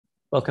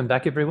Welcome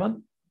back,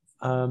 everyone.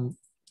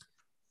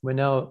 We're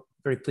now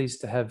very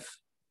pleased to have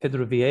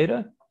Pedro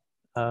Vieira,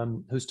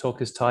 whose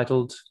talk is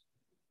titled,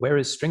 "Where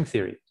is String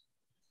Theory?"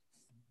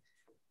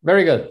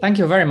 Very good. Thank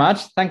you very much.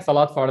 Thanks a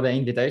lot for the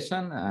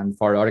invitation and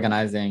for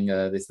organizing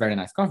this very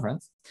nice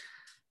conference.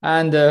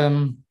 And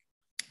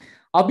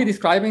I'll be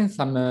describing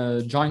some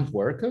joint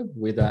work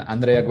with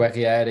Andrea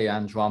Gualtieri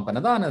and João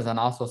Penedones, and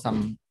also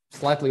some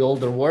slightly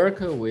older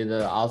work with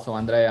also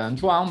Andrea and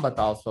João, but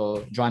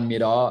also Joan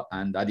Miró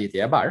and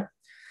Aditya Bar,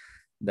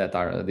 that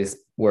are these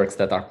works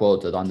that are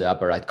quoted on the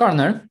upper right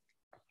corner.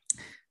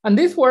 And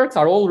these works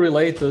are all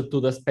related to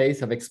the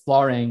space of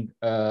exploring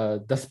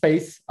the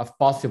space of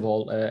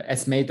possible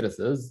S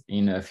matrices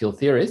in field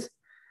theories,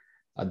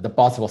 the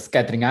possible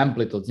scattering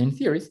amplitudes in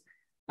theories.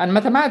 And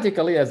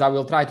mathematically, as I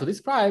will try to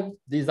describe,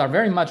 these are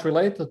very much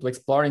related to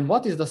exploring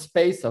what is the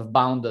space of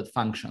bounded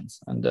functions.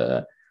 And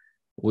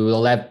we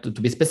will have to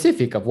be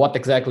specific of what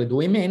exactly do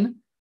we mean,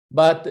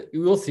 but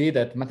you will see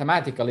that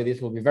mathematically, this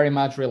will be very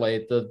much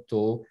related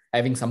to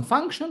having some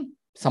function,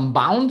 some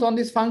bound on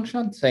this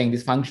function, saying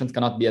these functions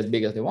cannot be as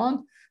big as they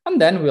want.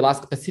 And then we'll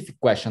ask specific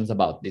questions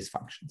about these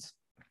functions.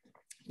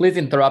 Please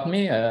interrupt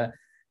me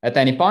at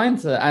any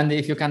point. And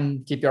if you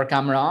can keep your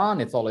camera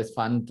on, it's always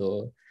fun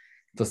to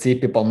see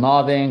people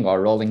nodding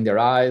or rolling their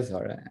eyes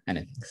or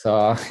anything.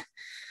 So,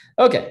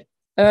 okay.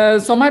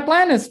 So my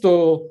plan is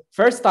to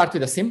first start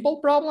with a simple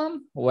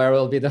problem where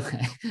we'll be the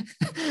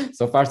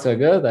so far so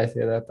good. I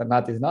see that the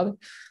nut is nodding.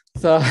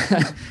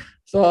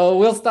 So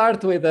we'll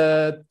start with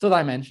 2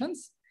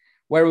 dimensions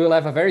where we'll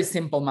have a very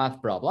simple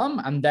math problem.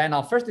 And then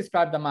I'll first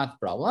describe the math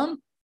problem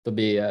to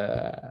be,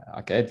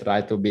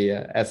 try to be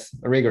as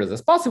rigorous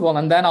as possible.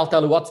 And then I'll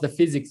tell you what's the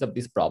physics of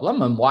this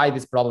problem and why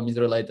this problem is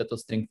related to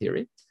string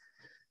theory.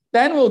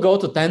 Then we'll go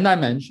to 10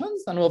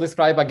 dimensions and we'll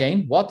describe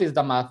again what is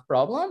the math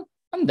problem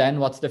and then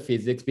what's the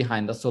physics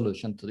behind the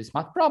solution to this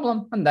math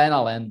problem. And then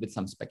I'll end with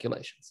some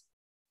speculations.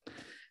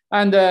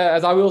 And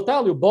as I will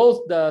tell you,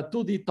 both the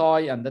 2D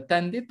toy and the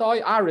 10D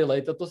toy are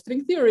related to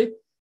string theory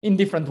in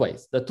different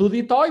ways. The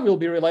 2D toy will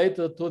be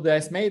related to the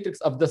S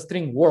matrix of the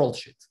string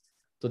worldsheet,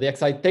 to the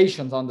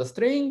excitations on the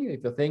string.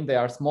 If you think they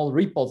are small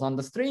ripples on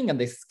the string and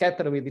they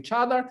scatter with each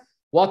other,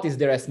 what is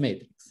their S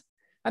matrix?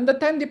 And the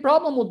 10D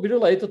problem would be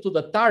related to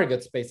the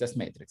target space S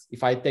matrix.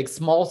 If I take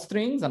small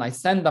strings and I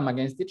send them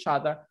against each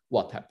other,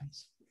 what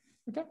happens?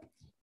 Okay.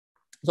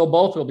 So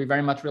both will be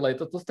very much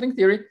related to string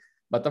theory,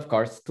 but of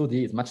course,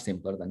 2D is much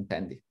simpler than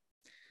 10D.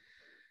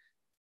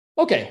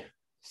 Okay,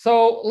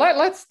 so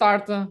let's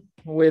start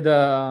with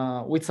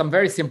some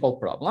very simple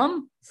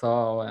problem.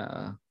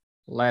 So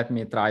let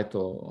me try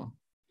to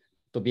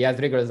be as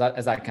rigorous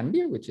as I can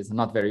be, which is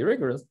not very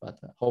rigorous, but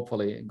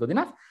hopefully good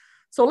enough.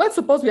 So let's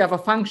suppose we have a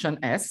function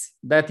S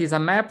that is a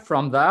map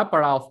from the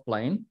upper half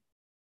plane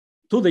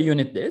to the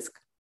unit disk.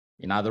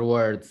 In other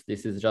words,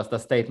 this is just a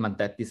statement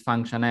that this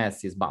function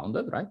S is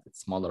bounded, right? It's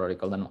smaller or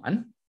equal than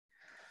 1.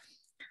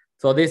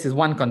 So this is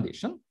one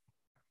condition.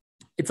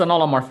 It's an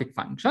holomorphic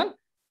function.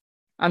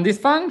 And this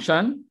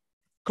function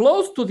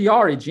close to the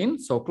origin,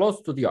 so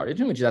close to the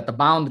origin, which is at the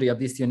boundary of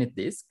this unit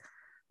disk,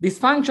 this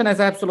function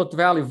has absolute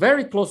value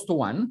very close to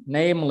 1,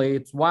 namely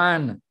it's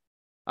 1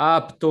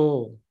 up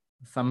to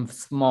some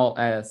small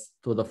s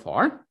to the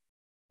 4.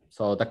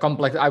 So the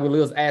complex, I will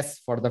use S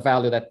for the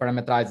value that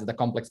parameterizes the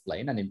complex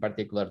plane, and in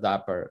particular the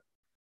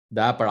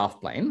upper half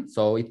plane.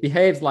 So it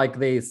behaves like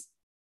this,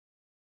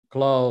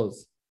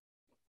 close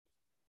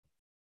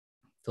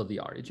to the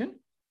origin.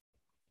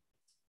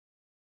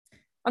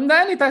 And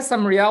then it has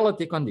some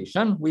reality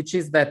condition, which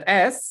is that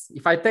S,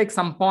 if I take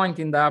some point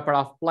in the upper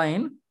half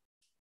plane,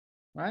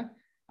 right,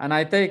 and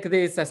I take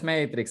this S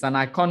matrix and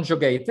I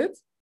conjugate it,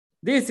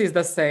 this is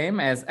the same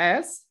as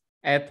S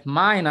at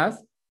minus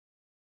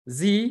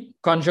Z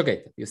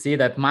conjugated. You see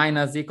that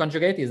minus Z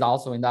conjugate is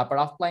also in the upper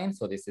half plane,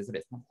 so this is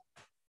Riemann.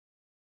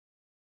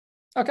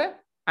 Okay,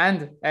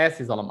 and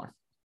S is holomorphic.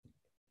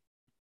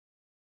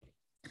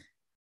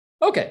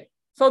 Okay,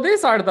 so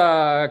these are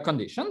the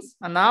conditions,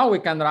 and now we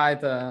can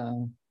write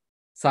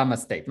some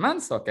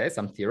statements, okay,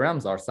 some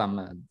theorems or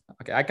some,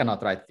 okay, I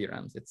cannot write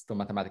theorems, it's too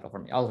mathematical for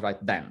me. I'll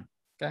write then,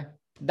 okay?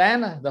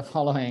 Then the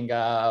following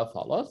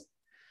follows.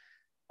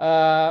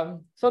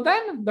 So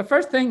then the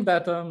first thing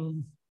that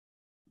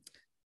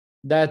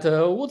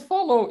would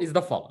follow is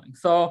the following.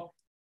 So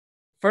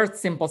first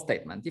simple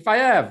statement. If I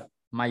have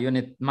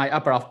my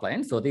upper half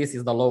plane, so this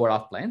is the lower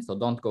half plane, so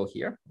don't go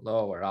here,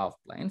 lower half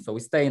plane. So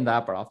we stay in the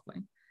upper half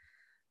plane.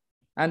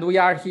 And we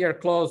are here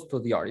close to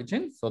the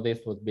origin. So this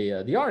would be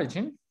the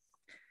origin.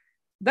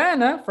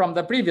 Then from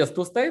the previous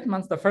 2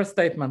 statements, the first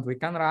statement we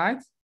can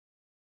write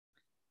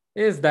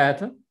is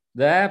that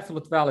the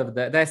absolute value of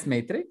the S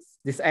matrix,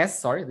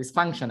 this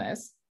function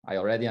S, I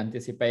already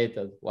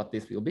anticipated what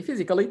this will be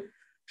physically,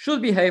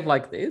 should behave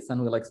like this,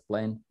 and we'll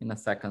explain in a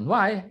second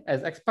why,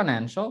 as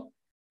exponential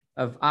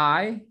of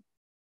I,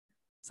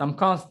 some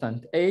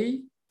constant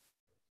A,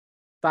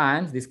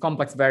 times this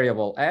complex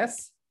variable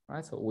S,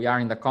 right? So we are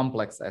in the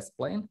complex S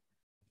plane.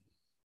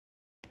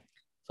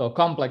 So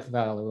complex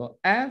value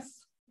S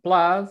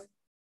plus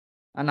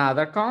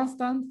another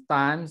constant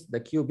times the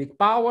cubic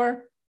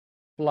power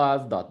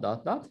plus dot,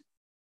 dot, dot.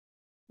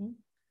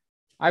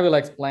 I will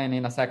explain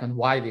in a second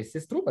why this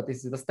is true, but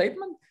this is the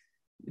statement.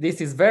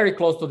 This is very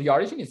close to the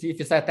origin. You see, if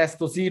you set s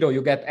to 0,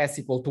 you get s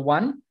equal to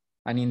 1.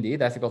 And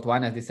indeed, s equal to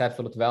 1 has this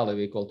absolute value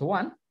equal to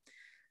 1.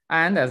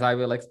 And as I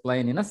will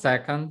explain in a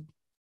second,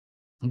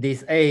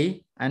 these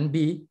a and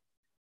b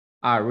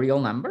are real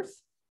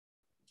numbers.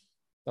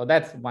 So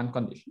that's one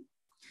condition.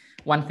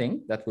 One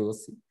thing that we will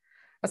see.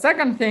 A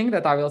second thing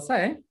that I will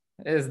say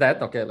is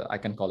that, okay, I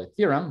can call it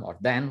theorem or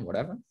then,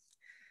 whatever.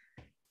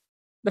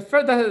 The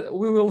further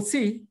we will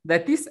see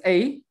that this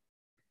a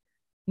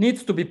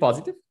needs to be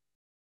positive.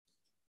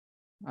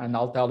 And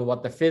I'll tell you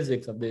what the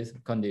physics of this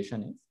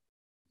condition is.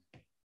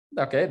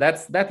 Okay,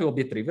 that will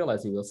be trivial,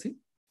 as you will see.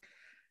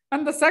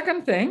 And the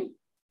second thing,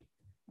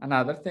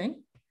 another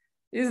thing,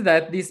 is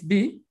that this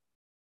b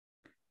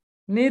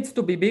needs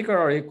to be bigger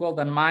or equal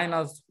than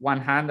minus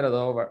 100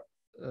 over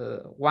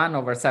 1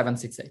 over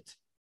 768.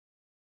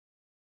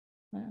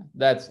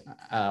 That's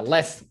a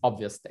less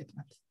obvious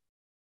statement.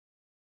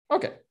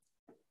 Okay.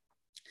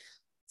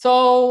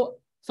 So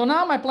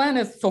now my plan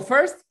is, so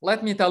first,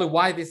 let me tell you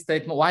why this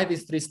statement, why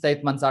these three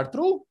statements are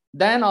true.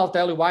 Then I'll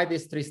tell you why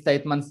these three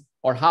statements,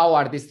 or how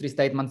are these three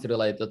statements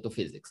related to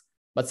physics.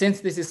 But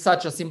since this is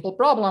such a simple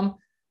problem,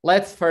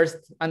 let's first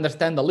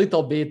understand a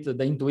little bit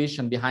the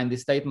intuition behind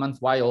these statements,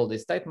 why all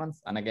these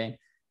statements. And again,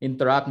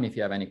 interrupt me if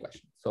you have any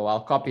questions. So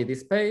I'll copy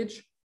this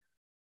page,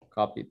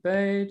 copy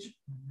page,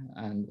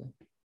 and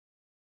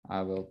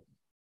I will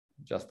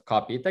just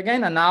copy it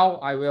again. And now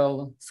I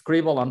will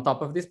scribble on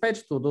top of this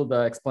page to do the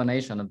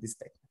explanation of these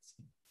statements.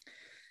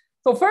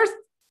 So first,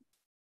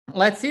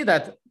 let's see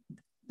that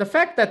the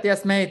fact that the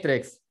S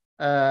matrix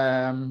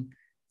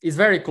is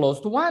very close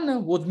to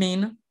 1 would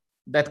mean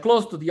that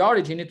close to the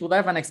origin, it would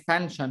have an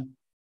expansion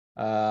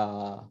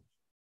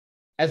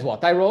as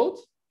what I wrote.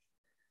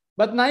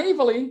 But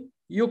naively,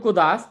 you could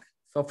ask,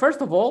 so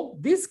first of all,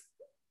 this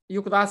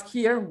you could ask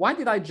here, why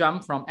did I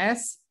jump from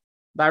S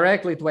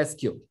directly to S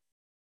cubed?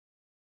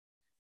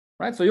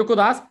 Right, so you could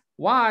ask,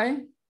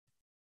 why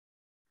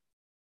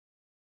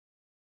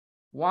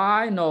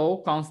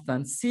no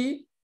constant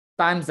C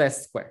times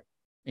S squared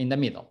in the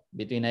middle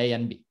between A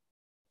and B,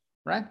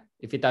 right?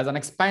 If it has an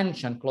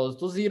expansion close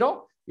to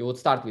 0, you would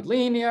start with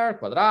linear,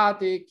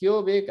 quadratic,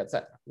 cubic,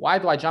 etc. Why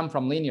do I jump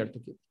from linear to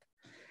cubic?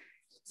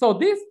 So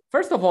this,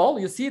 first of all,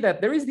 you see that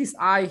there is this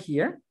I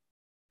here,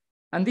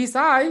 and this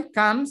I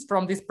comes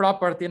from this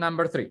property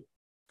number 3,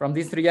 from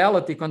this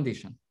reality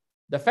condition.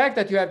 The fact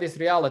that you have this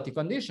reality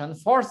condition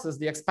forces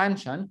the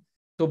expansion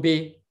to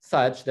be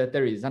such that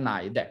there is an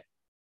I there.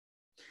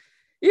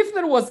 If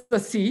there was a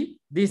C,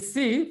 this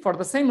C, for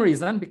the same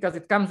reason, because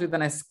it comes with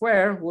an S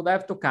square, would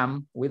have to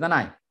come with an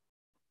I.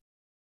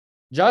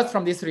 Just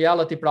from this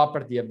reality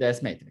property of the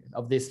S matrix,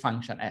 of this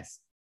function S.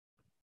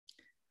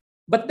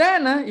 But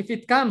then, if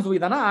it comes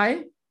with an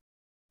I,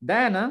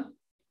 then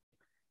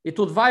it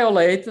would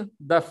violate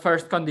the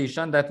first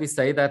condition that we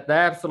say that the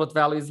absolute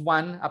value is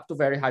 1 up to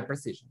very high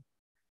precision.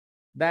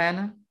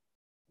 Then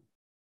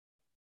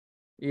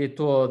it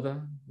would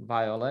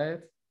violate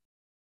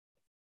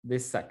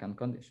this second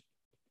condition.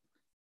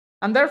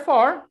 And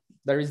therefore,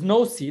 there is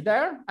no C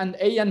there, and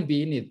A and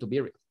B need to be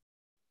real.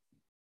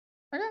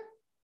 Okay,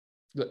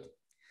 good.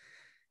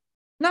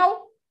 Now,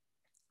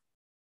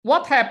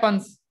 what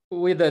happens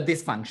with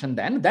this function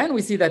then? Then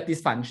we see that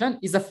this function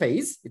is a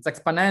phase. It's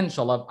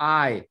exponential of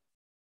I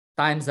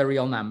times a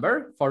real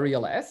number for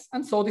real S.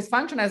 And so this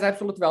function has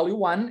absolute value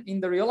 1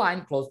 in the real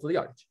line close to the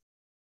origin.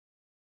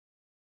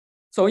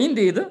 So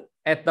indeed,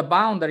 at the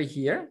boundary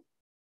here,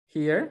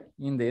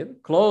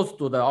 indeed, close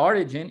to the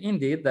origin,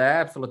 indeed, the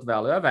absolute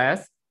value of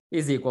S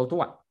is equal to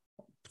 1.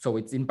 So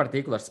it's in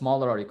particular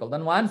smaller or equal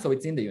than 1, so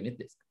it's in the unit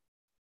disk.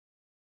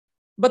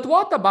 But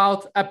what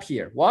about up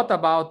here? What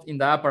about in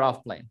the upper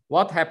half plane?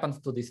 What happens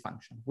to this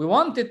function? We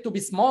want it to be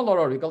smaller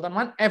or equal than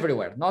 1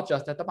 everywhere, not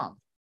just at the boundary.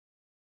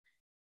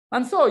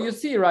 And so you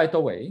see right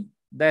away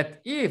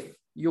that if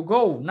you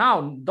go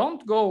now,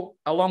 don't go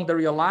along the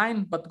real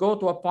line, but go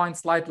to a point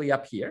slightly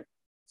up here.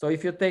 So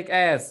if you take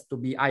S to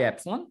be I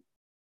epsilon,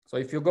 so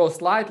if you go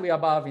slightly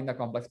above in the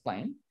complex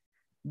plane,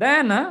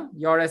 then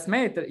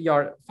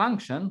your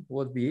function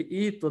would be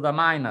e to the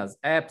minus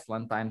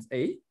epsilon times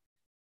A.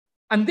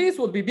 And this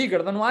would be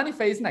bigger than 1 if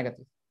A is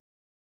negative.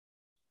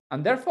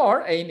 And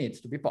therefore, A needs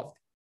to be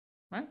positive,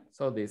 right?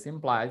 So this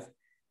implies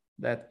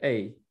that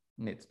A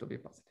needs to be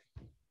positive,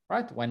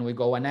 right? When we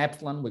go an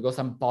epsilon, we go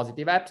some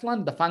positive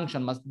epsilon, the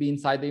function must be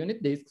inside the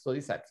unit disk, so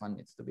this epsilon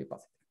needs to be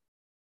positive.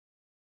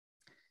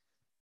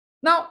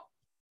 Now,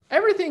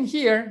 everything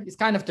here is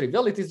kind of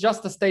trivial. It is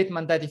just a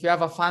statement that if you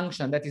have a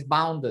function that is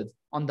bounded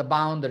on the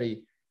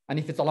boundary, and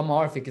if it's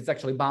holomorphic, it's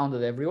actually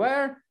bounded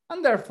everywhere.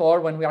 And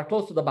therefore, when we are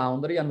close to the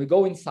boundary and we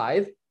go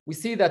inside, we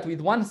see that with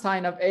 1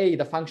 sign of A,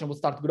 the function will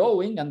start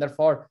growing and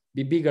therefore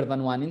be bigger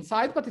than 1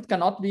 inside, but it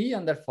cannot be,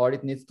 and therefore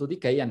it needs to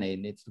decay and A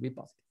needs to be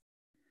positive.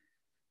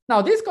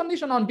 Now, this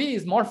condition on B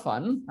is more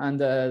fun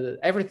and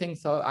everything.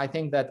 So I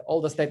think that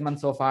all the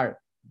statements so far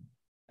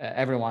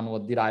everyone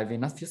would derive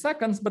in a few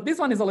seconds, but this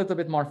one is a little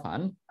bit more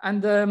fun.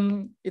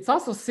 And it's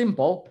also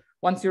simple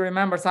once you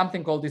remember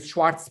something called these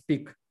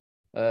Schwarz-Pick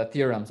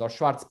theorems or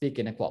Schwarz-Pick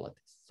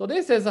inequalities. So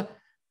this is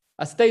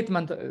a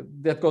statement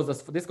that goes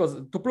as,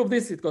 to prove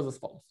this, it goes as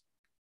follows.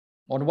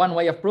 Or one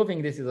way of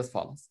proving this is as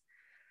follows.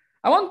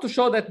 I want to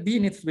show that B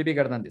needs to be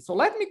bigger than this. So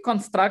let me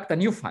construct a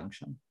new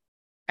function,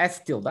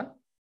 S tilde.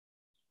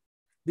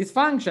 This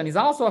function is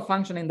also a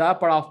function in the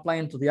upper half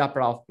plane to the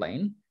upper half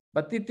plane,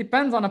 but it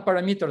depends on a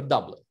parameter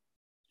W.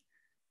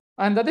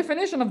 And the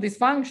definition of this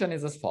function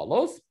is as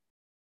follows.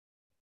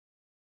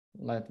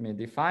 Let me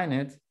define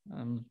it.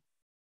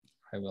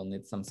 I will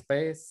need some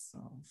space.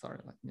 Oh, sorry,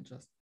 let me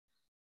just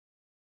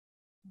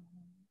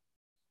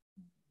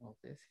move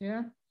this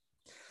here.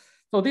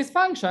 So this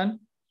function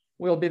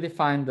will be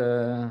defined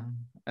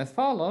as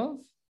follows.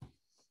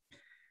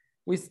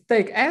 We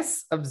take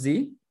S of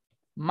Z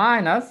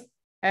minus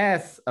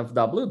S of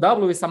W.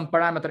 W is some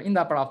parameter in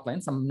the upper half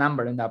plane, some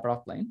number in the upper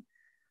half plane,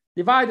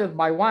 divided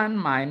by 1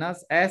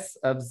 minus S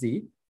of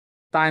Z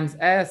times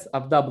S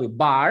of W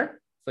bar.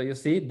 So you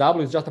see,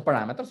 W is just a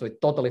parameter, so it's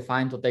totally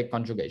fine to take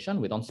conjugation.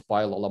 We don't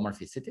spoil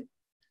holomorphicity,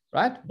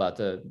 right? But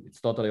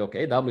it's totally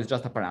okay. W is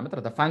just a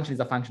parameter. The function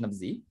is a function of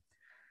Z,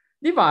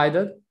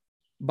 divided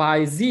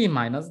by Z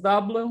minus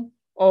W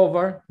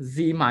over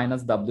Z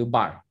minus W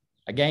bar.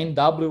 Again,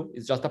 W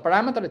is just a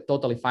parameter. It's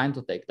totally fine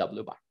to take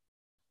W bar.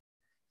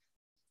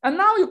 And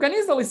now you can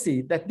easily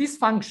see that this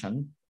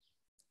function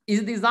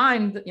is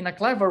designed in a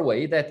clever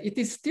way that it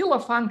is still a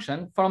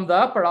function from the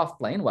upper half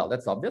plane. Well,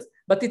 that's obvious,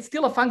 but it's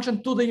still a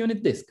function to the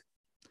unit disk.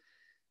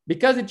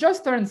 Because it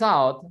just turns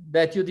out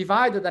that you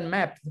divided and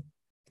mapped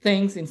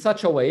things in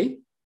such a way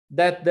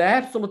that the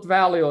absolute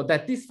value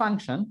that this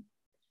function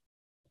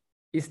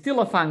is still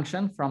a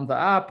function from the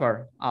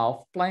upper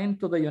half plane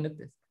to the unit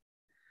disk.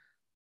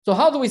 So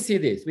how do we see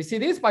this? We see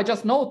this by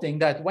just noting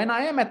that when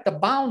I am at the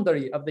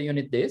boundary of the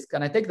unit disk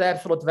and I take the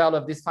absolute value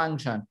of this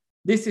function,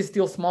 this is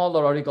still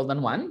smaller or equal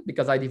than 1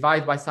 because I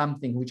divide by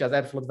something which has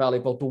absolute value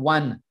equal to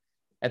 1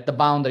 at the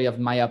boundary of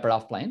my upper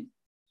half plane.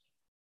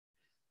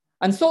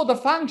 And so the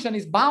function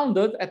is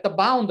bounded at the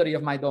boundary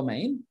of my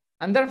domain.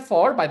 And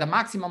therefore, by the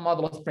maximum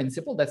modulus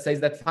principle that says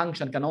that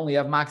function can only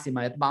have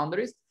maxima at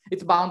boundaries,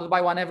 it's bounded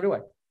by 1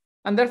 everywhere.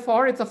 And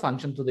therefore, it's a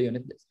function to the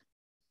unit disk.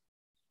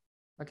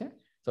 Okay.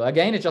 So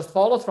again, it just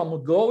follows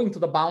from going to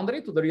the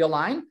boundary to the real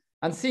line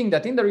and seeing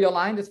that in the real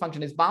line, this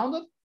function is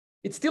bounded.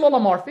 It's still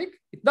holomorphic.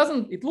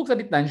 It looks a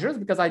bit dangerous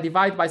because I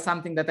divide by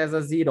something that has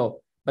a 0,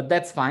 but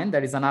that's fine.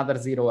 There is another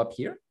 0 up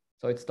here.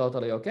 So it's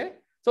totally okay.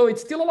 So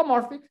it's still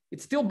holomorphic.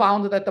 It's still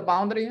bounded at the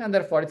boundary and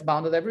therefore it's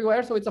bounded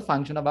everywhere. So it's a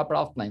function of upper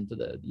half plane to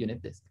the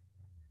unit disk.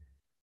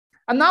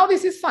 And now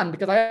this is fun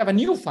because I have a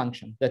new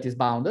function that is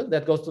bounded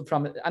that goes to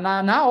from, and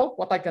now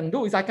what I can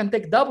do is I can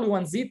take W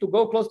and Z to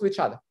go close to each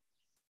other.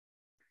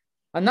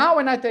 And now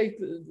when I take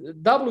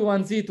W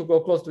and Z to go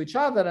close to each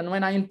other, and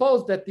when I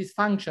impose that this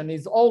function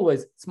is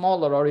always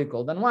smaller or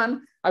equal than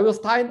 1, I will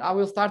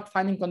start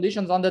finding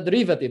conditions on the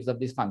derivatives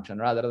of this function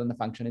rather than the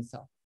function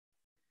itself.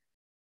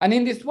 And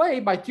in this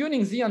way, by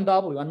tuning Z and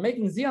W and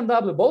making Z and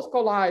W both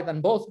collide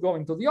and both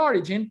going to the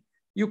origin,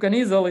 you can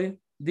easily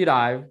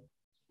derive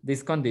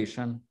this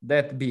condition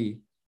that B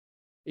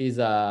is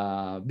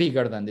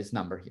bigger than this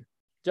number here,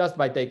 just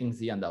by taking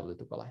Z and W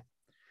to collide.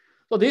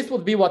 So this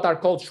would be what are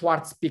called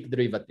Schwarz-Pick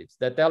derivatives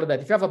that tell you that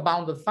if you have a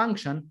bounded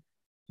function,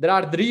 there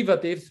are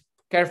derivatives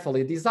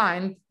carefully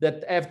designed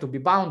that have to be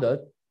bounded,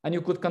 and you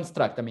could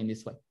construct them in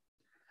this way.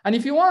 And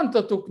if you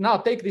wanted to now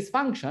take this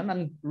function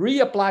and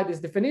reapply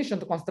this definition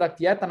to construct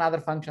yet another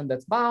function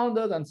that's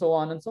bounded and so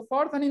on and so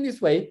forth, and in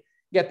this way,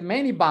 get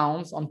many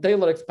bounds on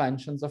Taylor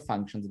expansions of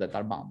functions that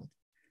are bounded.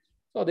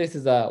 So this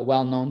is a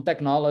well-known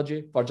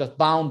technology for just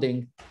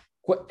bounding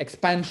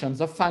expansions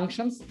of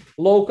functions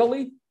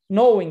locally,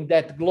 knowing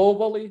that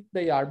globally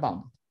they are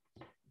bounded,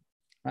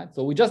 right?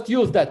 So we just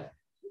use that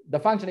the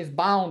function is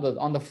bounded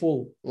on the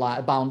full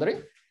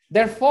boundary,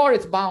 therefore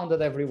it's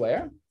bounded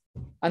everywhere.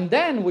 And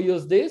then we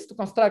use this to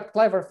construct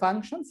clever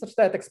functions such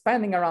that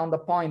expanding around the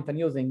point and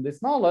using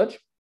this knowledge,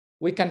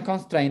 we can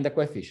constrain the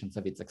coefficients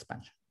of its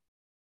expansion.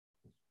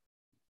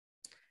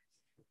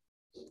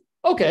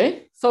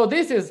 Okay, so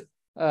this is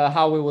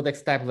how we would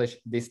establish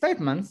these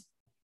statements.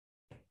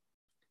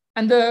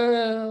 And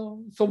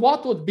so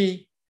what would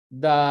be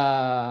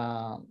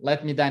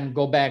let me then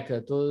go back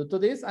to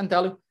this and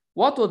tell you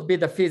what would be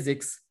the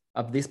physics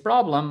of this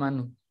problem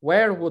and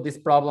where would this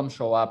problem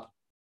show up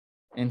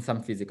in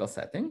some physical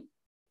setting.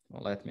 So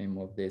let me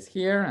move this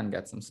here and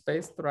get some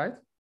space to write.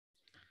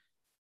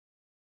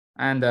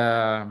 And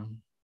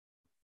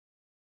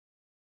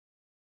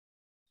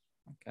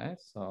okay,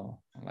 so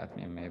let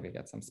me maybe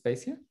get some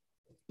space here.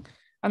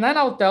 And then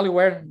I'll tell you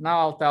where, now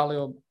I'll tell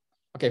you,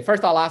 okay,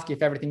 first I'll ask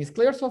if everything is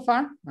clear so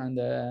far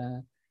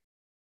and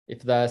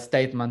if the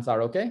statements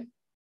are okay.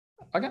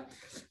 Okay,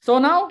 so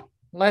now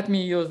let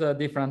me use a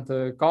different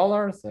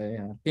color, say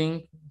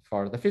pink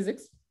for the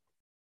physics.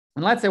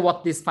 And let's say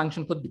what this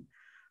function could be.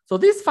 So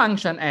this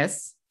function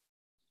S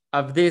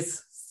of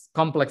this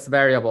complex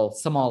variable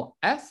small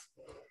s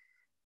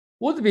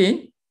would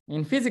be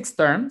in physics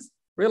terms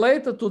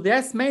related to the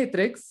S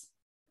matrix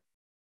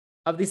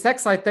of these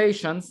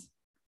excitations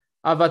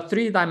of a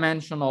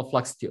three-dimensional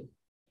flux tube.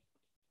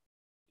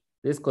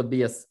 This could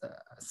be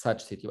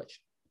such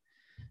situation.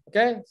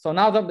 Okay, so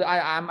now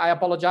I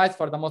apologize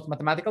for the most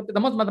mathematical. The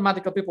most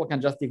mathematical people can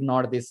just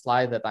ignore this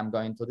slide that I'm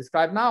going to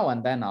describe now,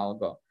 and then I'll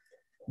go.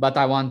 But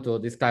I want to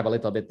describe a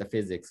little bit the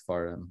physics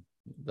for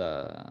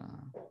the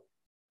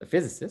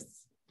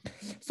physicists.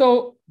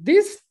 So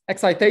these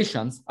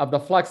excitations of the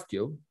flux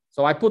tube,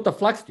 so I put the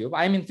flux tube,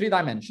 I'm in 3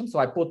 dimensions, so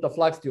I put the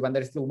flux tube and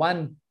there's still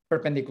one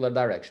perpendicular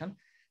direction.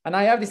 And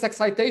I have these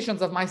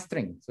excitations of my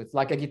string. So it's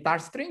like a guitar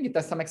string, it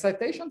has some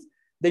excitations.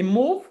 They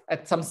move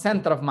at some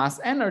center of mass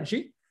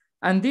energy,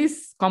 and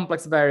this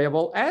complex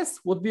variable S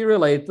would be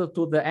related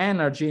to the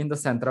energy in the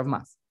center of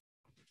mass.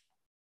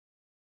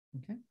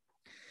 Okay.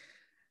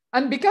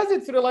 And because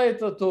it's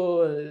related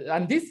to,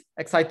 and these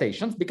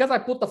excitations, because I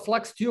put the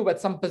flux tube at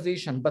some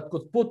position, but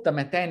could put them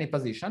at any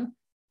position,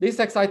 these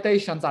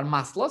excitations are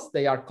massless.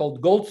 They are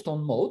called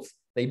Goldstone modes.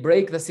 They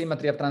break the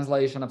symmetry of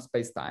translation of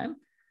space-time.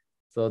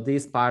 So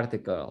these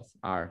particles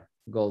are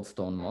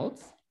Goldstone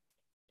modes.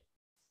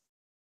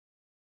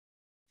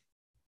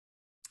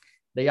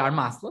 They are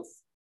massless.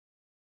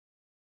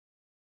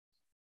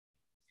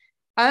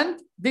 And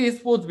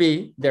this would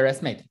be their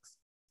S matrix.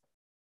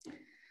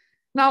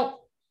 Now,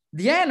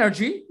 the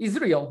energy is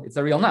real. It's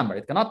a real number.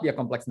 It cannot be a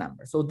complex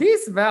number. So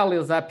these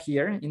values up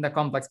here in the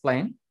complex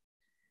plane,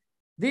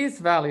 these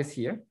values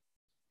here,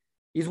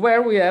 is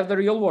where we have the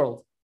real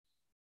world.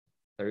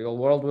 The real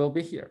world will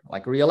be here,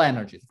 like real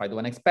energies. If I do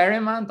an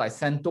experiment, I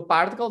send 2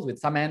 particles with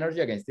some energy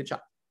against each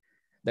other.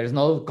 There's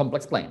no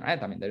complex plane,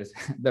 right? I mean, there's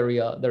the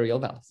real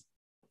values.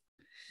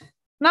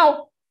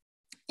 Now,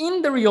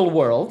 in the real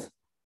world,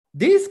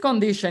 this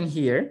condition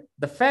here,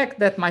 the fact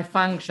that my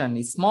function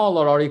is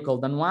smaller or equal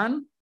than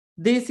 1,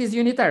 this is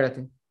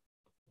unitarity.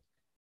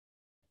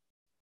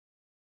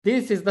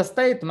 This is the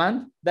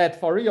statement that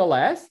for real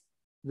S,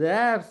 the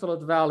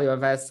absolute value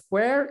of S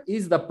squared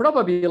is the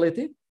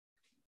probability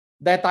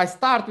that I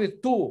start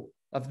with 2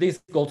 of these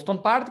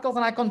Goldstone particles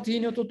and I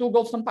continue to 2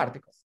 Goldstone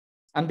particles.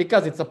 And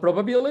because it's a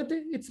probability,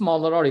 it's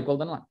smaller or equal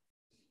than 1.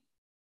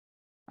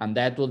 And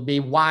that would be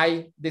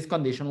why this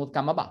condition would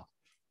come about.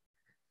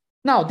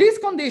 Now, this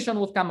condition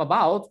would come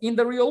about in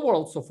the real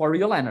world, so for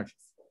real energies.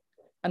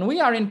 And we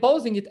are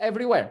imposing it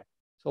everywhere.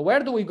 So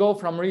where do we go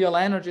from real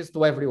energies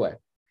to everywhere?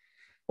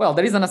 Well,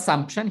 there is an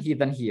assumption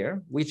hidden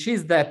here, which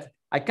is that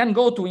I can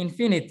go to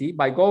infinity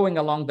by going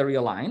along the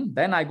real line.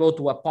 Then I go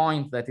to a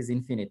point that is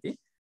infinity.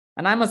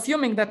 And I'm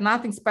assuming that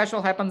nothing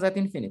special happens at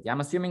infinity.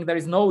 I'm assuming there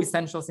is no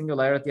essential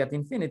singularity at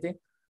infinity.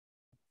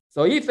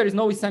 So if there is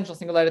no essential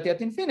singularity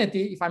at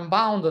infinity, if I'm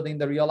bounded in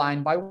the real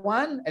line by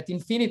 1, at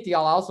infinity,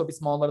 I'll also be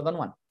smaller than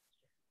 1.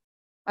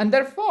 And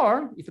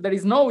therefore, if there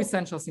is no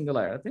essential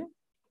singularity,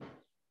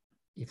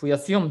 if we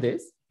assume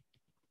this,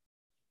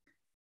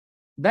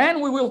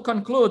 then we will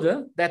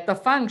conclude that the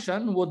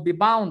function would be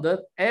bounded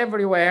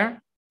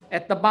everywhere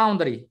at the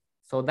boundary.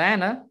 So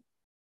then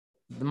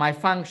my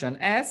function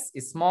S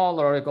is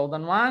smaller or equal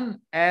than 1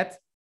 at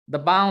the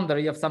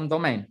boundary of some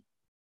domain,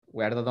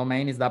 where the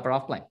domain is the upper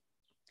half plane.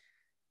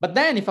 But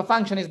then if a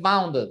function is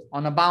bounded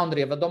on a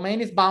boundary of a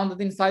domain, it's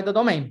bounded inside the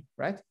domain,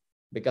 right?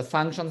 Because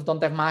functions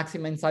don't have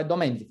maxima inside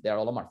domains if they're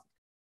holomorphic,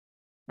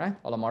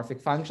 right?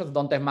 Holomorphic functions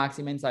don't have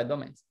maxima inside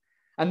domains.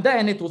 And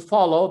then it would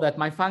follow that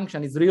my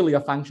function is really a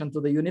function to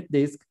the unit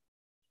disk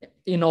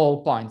in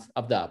all points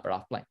of the upper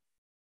half plane.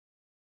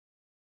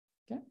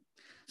 Okay?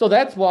 So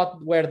that's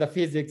where the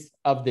physics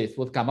of this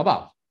would come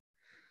about.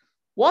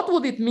 What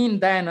would it mean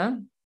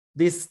then,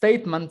 these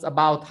statements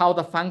about how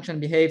the function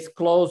behaves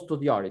close to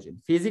the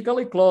origin?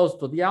 Physically close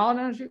to the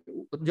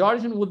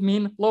origin would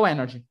mean low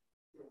energy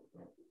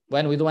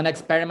when we do an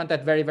experiment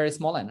at very, very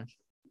small energy.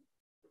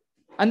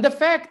 And the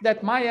fact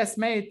that my S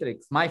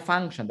matrix, my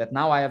function that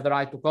now I have the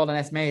right to call an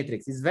S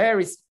matrix, is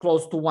very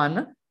close to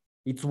 1,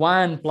 it's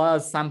 1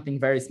 plus something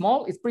very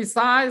small, is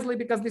precisely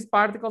because these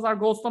particles are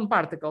Goldstone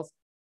particles.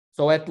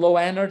 So at low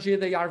energy,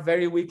 they are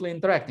very weakly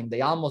interacting.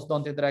 They almost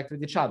don't interact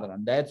with each other.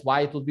 And that's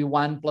why it would be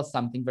 1 plus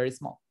something very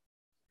small.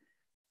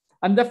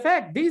 And the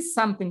fact this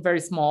something very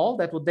small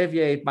that would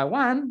deviate by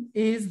 1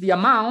 is the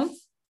amount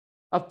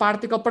of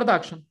particle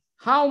production.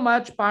 How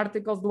much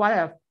particles do I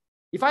have?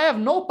 If I have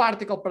no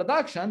particle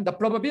production, the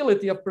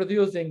probability of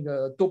producing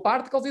 2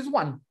 particles is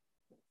 1.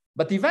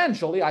 But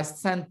eventually, I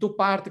send 2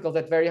 particles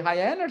at very high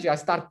energy, I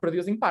start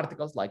producing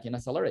particles like in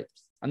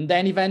accelerators. And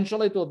then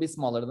eventually, it will be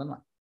smaller than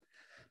 1.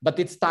 But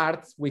it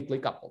starts weakly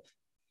coupled.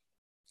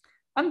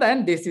 And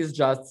then this is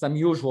just some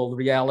usual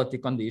reality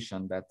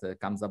condition that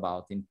comes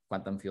about in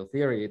quantum field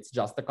theory. It's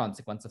just a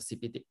consequence of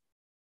CPT.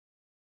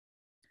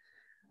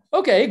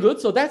 Okay, good.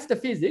 So that's the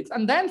physics.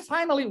 And then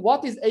finally,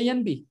 what is A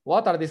and B?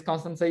 What are these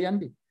constants A and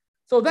B?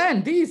 So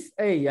then these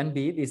A and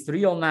B, these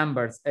real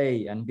numbers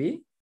A and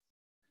B,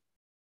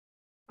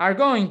 are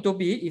going to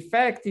be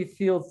effective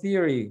field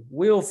theory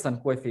Wilson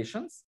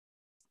coefficients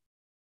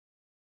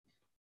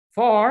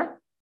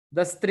for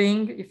the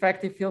string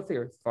effective field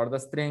theories, for the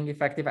string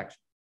effective action.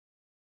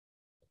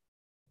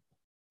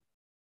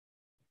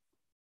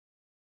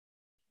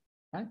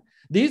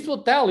 This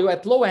will tell you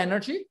at low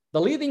energy,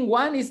 the leading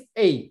one is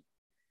A.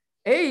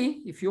 A,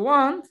 if you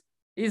want,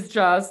 is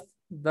just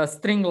the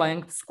string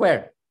length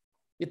squared.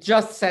 It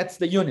just sets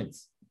the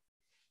units.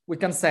 We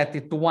can set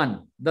it to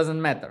 1,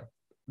 doesn't matter.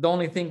 The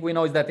only thing we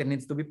know is that it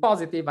needs to be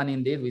positive, and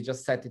indeed we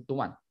just set it to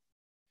 1.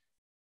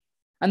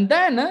 And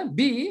then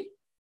B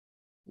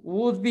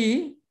would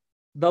be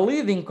the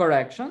leading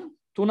correction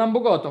to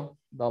Nambu-Goto,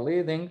 the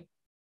leading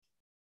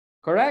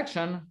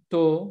correction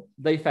to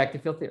the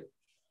effective field theory,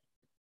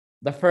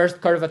 the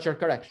first curvature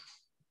correction.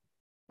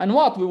 And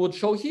what we would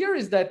show here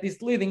is that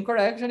this leading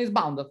correction is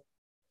bounded.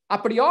 A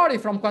priori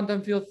from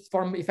quantum field,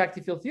 from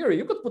effective field theory,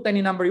 you could put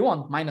any number you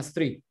want,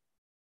 -3.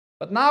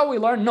 But now we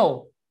learn,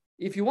 no,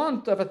 if you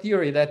want to have a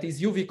theory that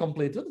is UV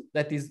completed,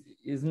 that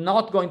is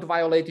not going to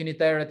violate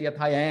unitarity at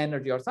high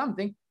energy or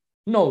something,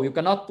 no, you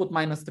cannot put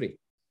 -3.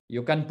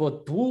 You can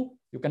put 2,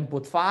 you can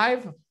put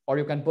 5, or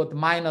you can put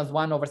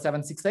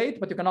 -1/768,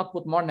 but you cannot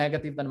put more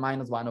negative than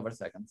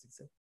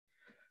 -1/768.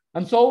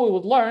 And so we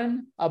would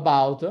learn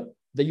about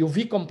the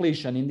UV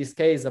completion, in this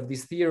case of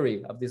this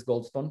theory of these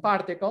Goldstone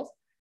particles,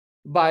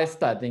 by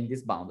studying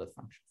these bounded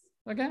functions.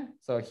 Okay,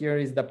 so here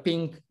is the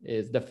pink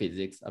is the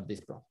physics of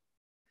this problem.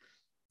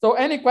 So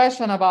any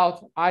question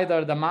about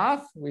either the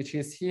math, which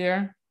is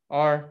here,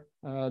 or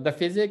the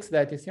physics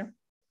that is here?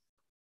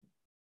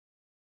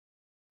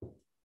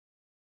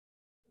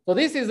 So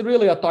this is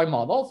really a toy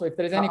model. So if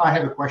there is any, I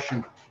have a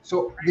question.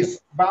 So this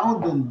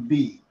bound on B,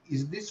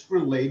 is this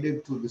related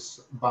to this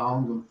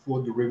bound on 4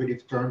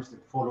 derivative terms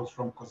that follows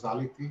from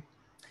causality?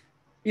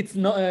 It's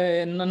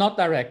not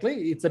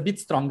directly. It's a bit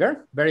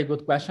stronger. Very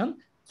good question.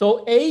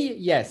 So A,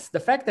 yes, the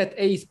fact that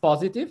A is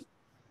positive,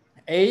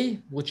 A,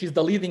 which is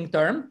the leading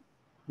term,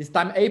 this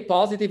time A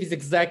positive is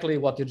exactly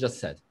what you just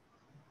said.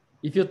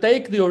 If you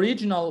take the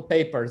original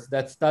papers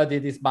that study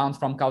these bounds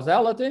from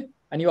causality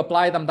and you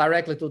apply them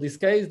directly to this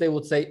case, they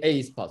would say A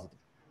is positive.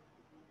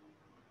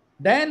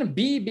 Then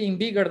B being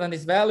bigger than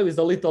this value is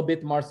a little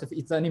bit more,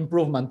 it's an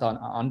improvement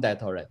on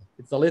that already.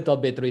 It's a little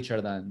bit richer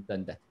than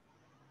that.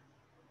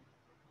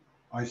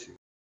 I see.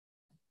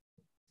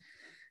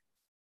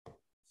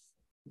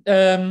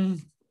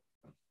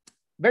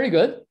 Very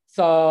good.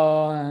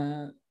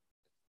 So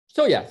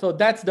yeah, so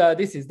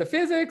this is the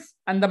physics,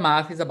 and the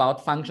math is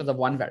about functions of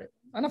one variable.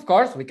 And of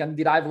course, we can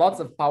derive lots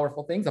of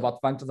powerful things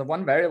about functions of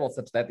one variable,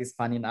 such that these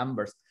funny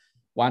numbers,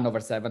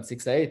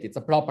 1/768, it's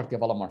a property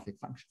of holomorphic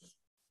functions.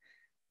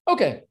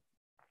 Okay,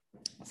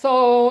 so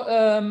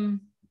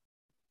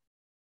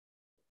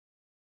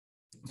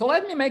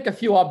let me make a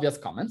few obvious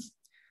comments.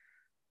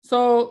 So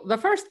the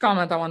first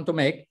comment I want to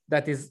make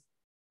that is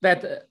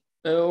that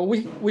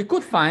we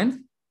could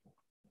find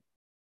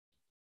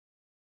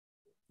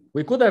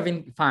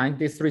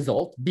this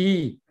result B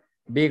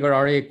bigger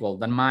or equal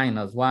than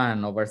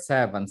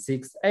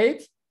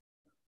 -1/768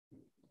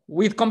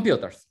 with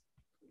computers.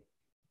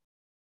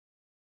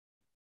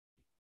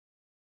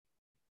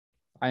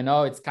 I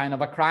know it's kind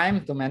of a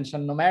crime to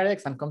mention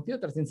numerics and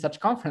computers in such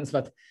conference,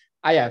 but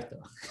I have to.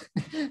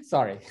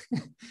 Sorry.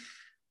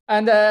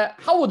 And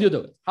how would you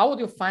do it? How would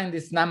you find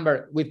this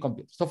number with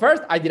computers? So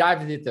first, I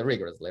derived it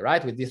rigorously,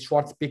 right? With these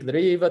Schwarz-Pick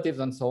derivatives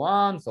and so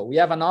on. So we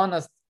have an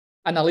honest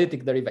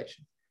analytic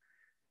derivation.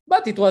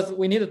 But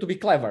we needed to be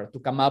clever to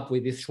come up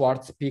with these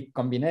Schwarz-Pick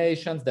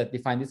combinations that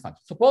define this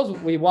function. Suppose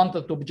we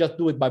wanted to just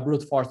do it by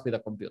brute force with a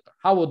computer.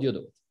 How would you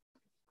do it?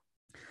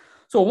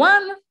 So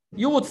one,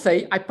 you would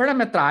say, I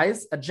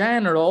parameterize a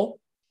general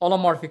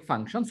holomorphic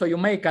function. So you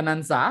make an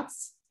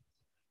ansatz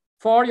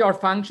for your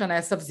function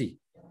S of Z.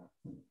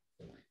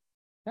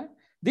 Okay?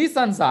 This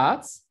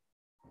ansatz,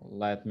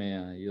 let me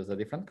use a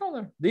different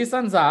color. This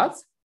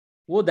ansatz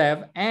would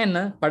have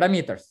n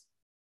parameters.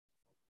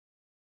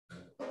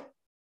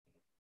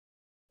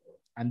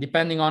 And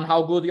depending on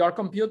how good your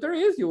computer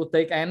is, you would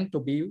take n to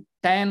be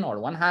 10 or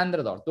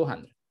 100 or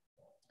 200.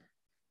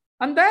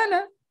 And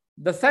then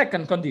the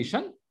second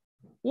condition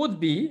would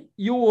be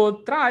you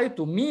would try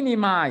to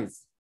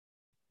minimize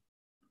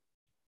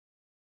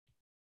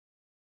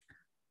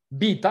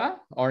beta,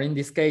 or in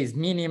this case,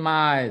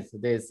 minimize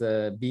this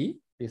b,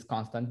 this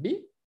constant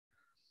b,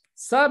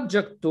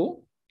 subject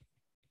to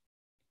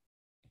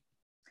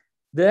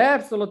the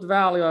absolute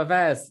value of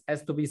s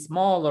has to be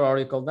smaller or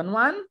equal than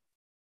 1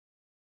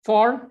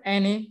 for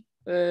any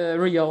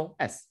real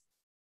s.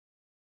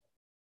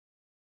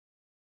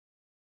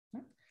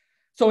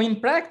 So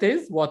in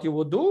practice, what you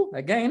would do,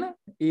 again,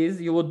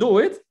 is you would do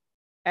it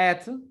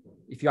at,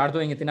 if you are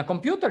doing it in a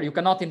computer, you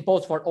cannot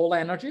impose for all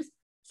energies.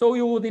 So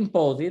you would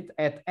impose it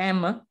at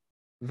m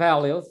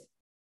values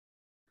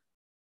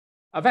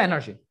of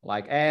energy,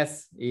 like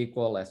s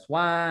equal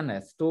s1,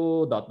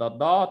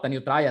 s2, ... and you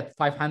try at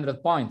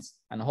 500 points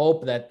and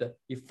hope that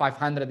if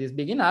 500 is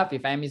big enough,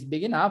 if m is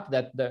big enough,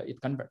 that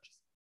it converges.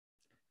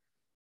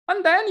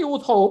 And then you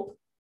would hope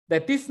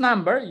that this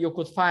number you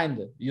could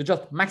find, you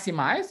just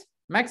maximize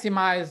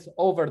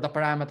over the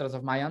parameters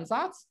of my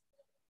ansatz,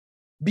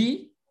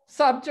 b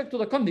subject to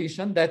the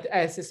condition that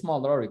s is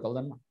smaller or equal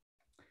than 1.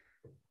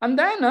 And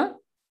then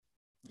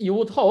you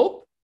would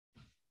hope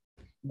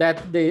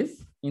that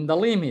this, in the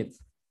limit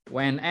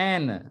when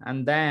n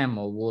and m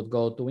would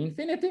go to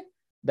infinity,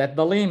 that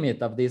the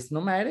limit of these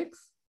numerics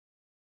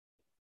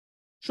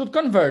should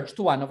converge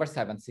to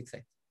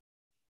 1/768.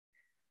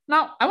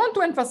 Now, I want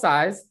to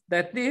emphasize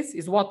that this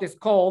is what is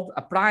called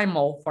a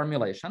primal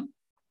formulation,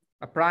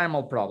 a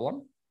primal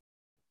problem,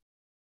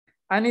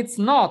 and it's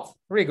not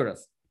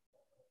rigorous.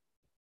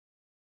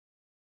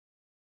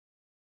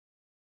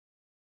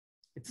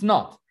 It's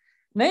not.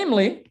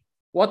 Namely,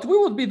 what we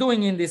would be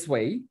doing in this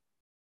way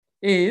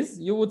is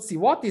you would see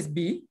what is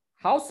B,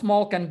 how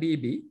small can B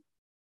be,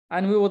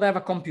 and we would have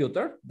a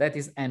computer that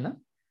is N,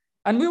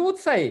 and we would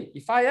say,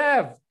 if I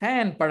have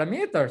 10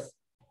 parameters,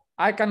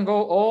 I can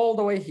go all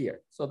the way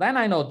here. So then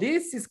I know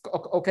this is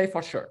okay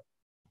for sure.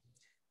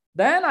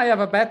 Then I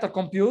have a better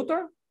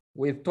computer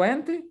with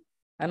 20,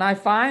 and I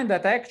find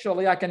that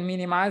actually I can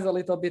minimize a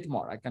little bit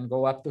more. I can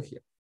go up to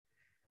here.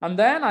 And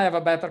then I have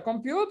a better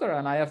computer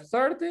and I have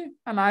 30,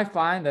 and I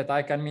find that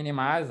I can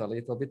minimize a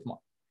little bit more.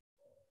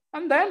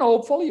 And then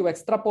hopefully you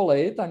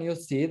extrapolate and you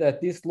see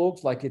that this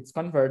looks like it's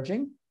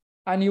converging,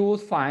 and you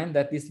would find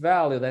that this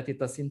value that it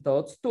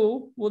asymptotes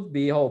to would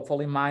be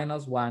hopefully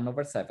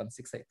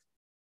 -1/768.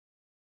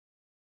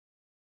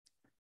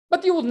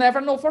 But you would never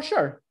know for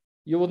sure.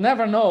 You would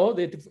never know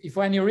that if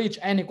when you reach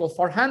n equals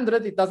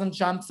 400, it doesn't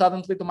jump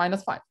suddenly to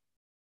 -5,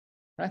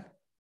 right?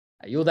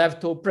 You'd have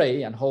to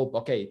pray and hope,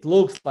 okay, it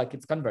looks like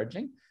it's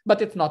converging,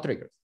 but it's not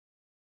rigorous.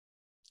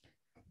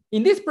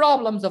 In these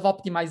problems of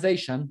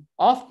optimization,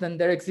 often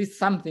there exists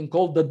something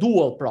called the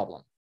dual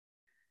problem.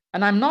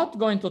 And I'm not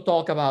going to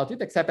talk about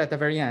it except at the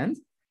very end,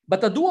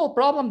 but a dual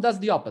problem does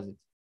the opposite.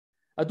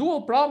 A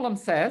dual problem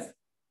says,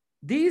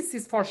 this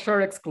is for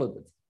sure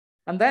excluded.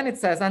 And then it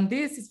says, and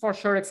this is for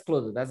sure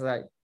excluded,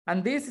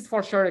 and this is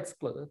for sure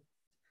excluded.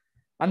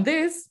 And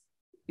this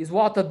is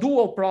what a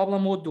dual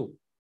problem would do.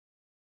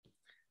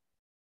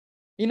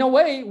 In a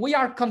way, we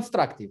are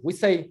constructive. We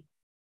say,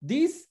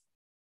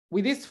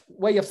 with this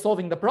way of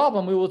solving the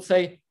problem, we would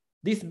say,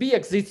 this B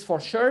exists for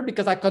sure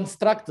because I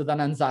constructed an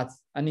ansatz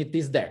and it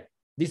is there.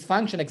 This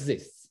function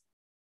exists.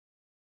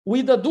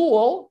 With a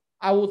dual,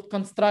 I would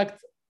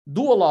construct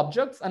dual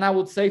objects and I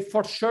would say,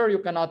 for sure, you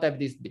cannot have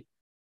this B.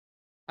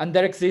 And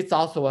there exists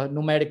also a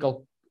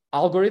numerical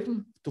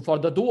algorithm for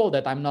the dual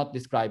that I'm not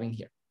describing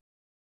here.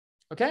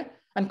 Okay?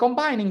 And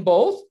combining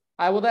both,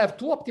 I would have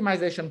two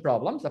optimization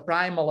problems, a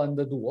primal and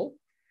the dual.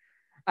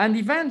 And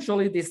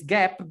eventually this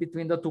gap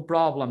between the two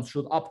problems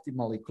should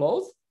optimally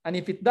close. And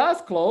if it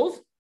does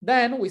close,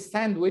 then we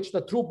sandwich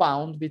the true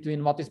bound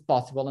between what is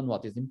possible and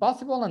what is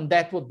impossible. And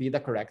that would be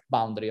the correct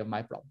boundary of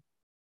my problem.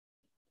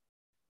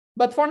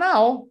 But for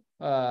now,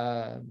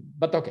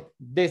 okay,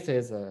 this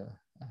is,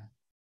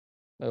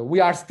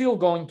 we are still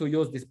going to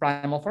use this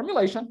primal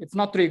formulation. It's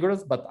not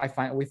rigorous, but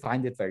we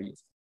find it very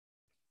useful.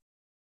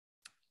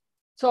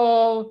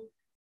 So,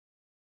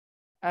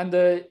 and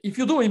if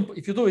you do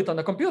it on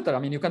the computer, I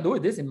mean, you can do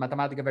this in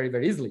Mathematica very,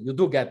 very easily. You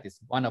do get this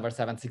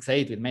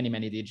 1/768 with many,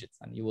 many digits,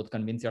 and you would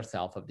convince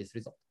yourself of this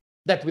result.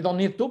 That we don't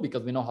need to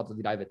because we know how to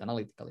derive it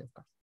analytically, of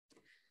course.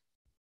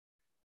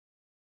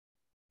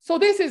 So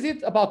this is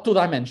it about 2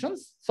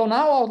 dimensions. So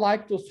now I would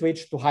like to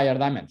switch to higher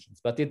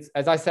dimensions. But it's,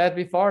 as I said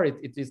before,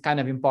 it is kind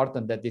of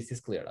important that this is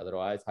clear.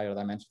 Otherwise, higher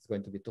dimensions is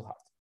going to be too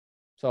hard.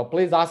 So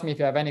please ask me if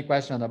you have any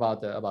question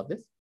about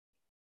this.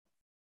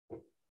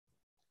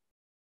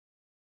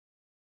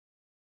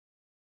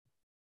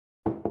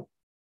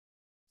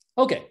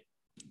 Okay,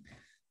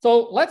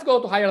 so let's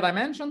go to higher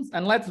dimensions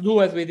and let's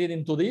do as we did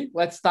in 2D.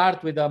 Let's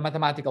start with a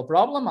mathematical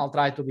problem. I'll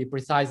try to be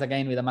precise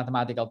again with a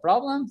mathematical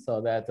problem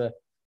so that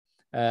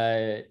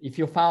if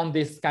you found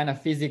this kind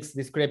of physics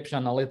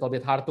description a little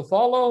bit hard to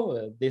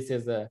follow, this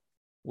is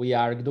we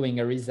are doing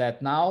a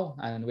reset now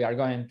and we are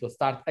going to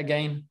start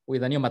again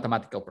with a new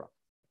mathematical problem.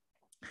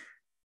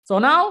 So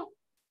now,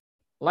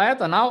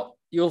 now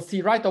you'll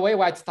see right away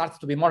why it starts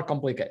to be more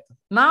complicated.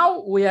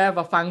 Now we have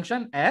a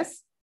function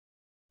S.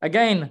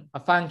 Again, a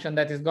function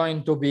that is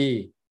going to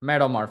be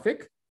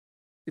meromorphic.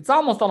 It's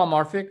almost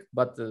holomorphic,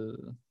 but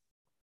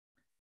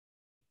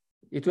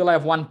it will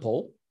have one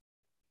pole.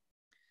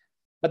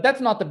 But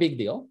that's not a big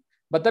deal.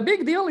 But the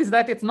big deal is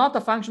that it's not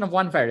a function of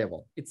one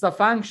variable. It's a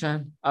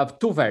function of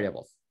 2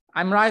 variables.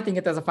 I'm writing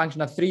it as a function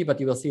of 3, but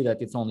you will see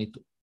that it's only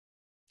 2.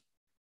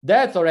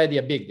 That's already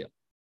a big deal.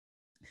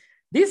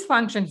 This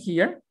function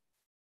here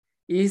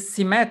is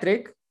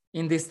symmetric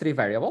in these 3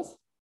 variables.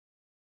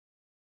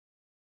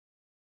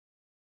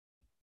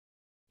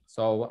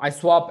 So I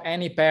swap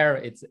any pair,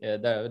 it's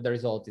the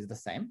result is the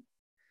same.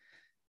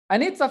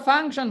 And it's a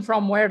function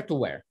from where to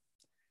where?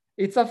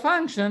 It's a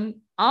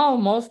function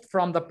almost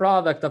from the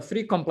product of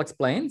 3 complex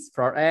planes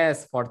for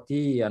S, for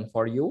T, and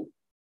for U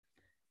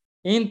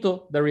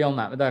into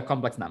the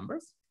complex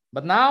numbers.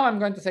 But now I'm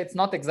going to say it's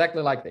not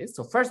exactly like this.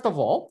 So first of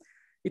all,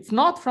 it's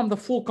not from the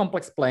full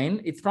complex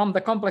plane. It's from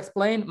the complex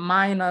plane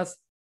minus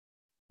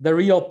the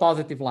real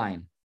positive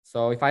line.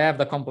 So if I have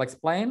the complex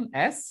plane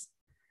S,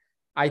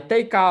 I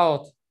take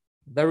out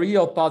the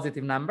real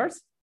positive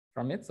numbers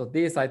from it. So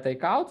this I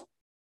take out,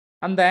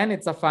 and then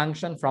it's a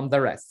function from the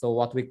rest. So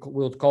what we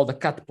would call the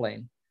cut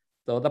plane.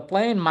 So the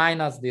plane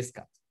minus this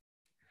cut.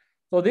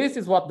 So this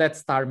is what that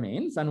star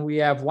means. And we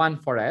have one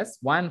for S,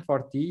 one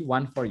for T,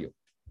 one for U.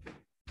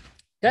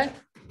 Okay,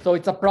 so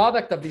it's a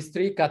product of these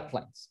three cut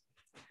planes.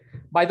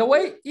 By the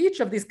way,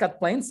 each of these cut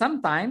planes,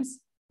 sometimes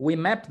we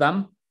map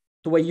them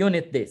to a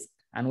unit disk.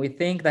 And we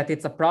think that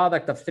it's a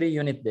product of three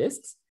unit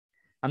disks.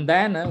 And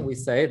then we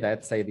say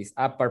that, say, this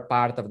upper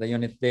part of the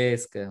unit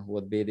disk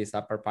would be this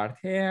upper part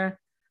here.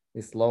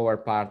 This lower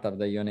part of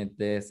the unit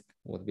disk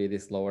would be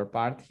this lower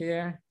part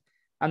here.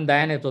 And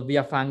then it would be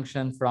a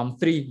function from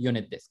three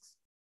unit disks.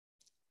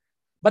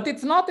 But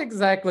it's not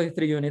exactly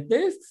three unit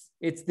disks.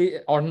 It's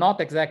or not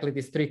exactly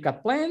these three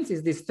cut planes.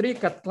 It's these three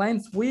cut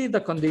planes with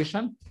the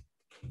condition,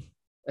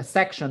 a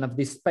section of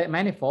this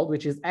manifold,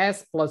 which is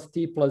S plus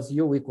T plus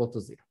U equal to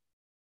 0.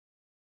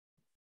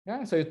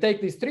 Yeah, so you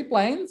take these three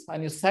planes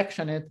and you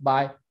section it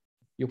by,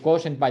 you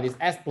quotient by this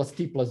S plus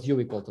T plus U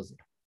equal to 0.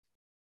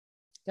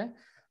 Okay,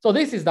 so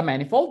this is the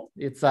manifold.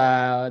 It's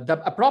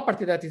a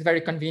property that is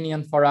very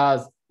convenient for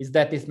us is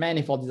that this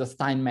manifold is a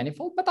Stein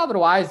manifold, but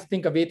otherwise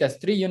think of it as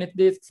three unit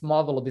disks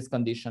modulo this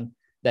condition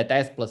that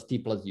S plus T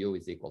plus U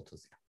is equal to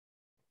 0.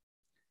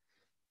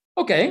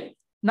 Okay,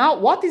 now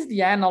what is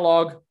the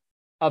analog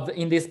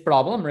in this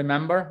problem?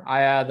 Remember, I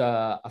had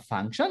a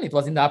function. It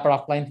was in the upper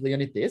half plane to the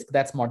unit disk.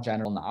 That's more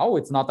general now.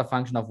 It's not a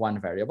function of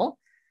one variable.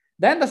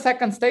 Then the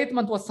second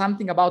statement was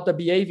something about the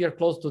behavior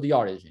close to the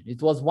origin.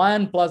 It was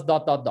 1 plus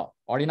dot, dot, dot.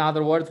 Or in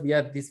other words, we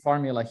had this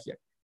formula here,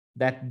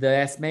 that the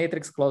S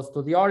matrix close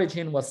to the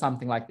origin was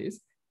something like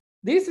this.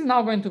 This is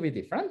now going to be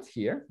different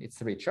here.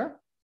 It's richer.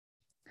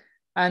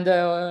 And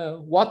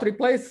what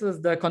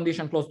replaces the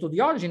condition close to the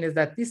origin is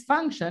that this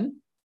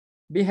function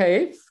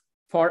behaves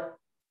for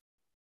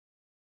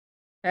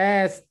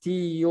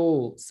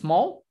STU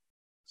small,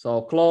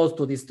 so close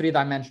to this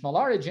three-dimensional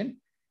origin.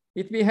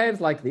 It behaves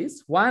like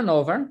this, 1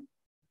 over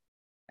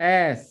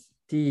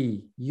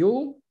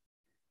STU,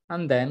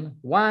 and then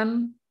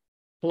 1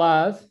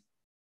 plus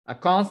a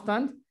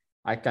constant.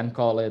 I can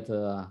call it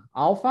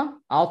alpha.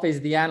 Alpha is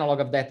the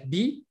analog of that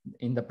B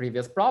in the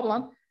previous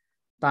problem,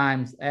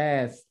 times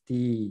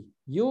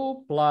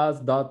STU plus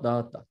dot,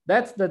 dot, dot.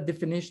 That's the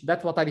definition.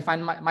 That's what I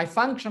define. My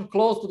function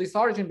close to this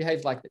origin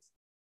behaves like this.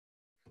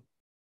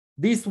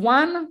 This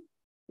one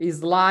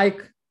is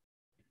like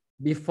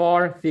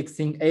before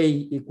fixing A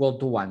equal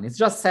to 1. It's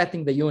just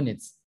setting the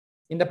units.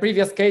 In the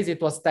previous case,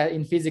 it was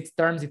in physics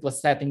terms, it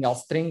was setting L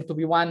string to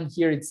be 1.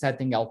 Here it's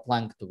setting L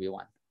Planck to be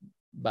 1.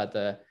 But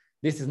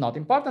this is not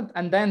important.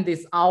 And then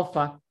this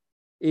alpha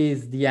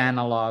is the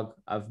analog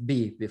of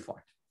B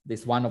before,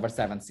 this 1 over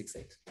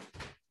 768.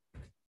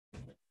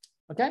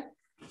 Okay,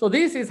 so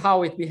this is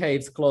how it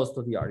behaves close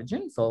to the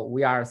origin. So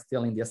we are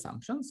still in the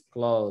assumptions,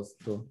 close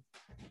to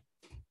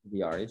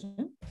the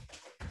origin.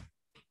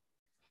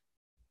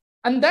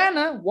 And then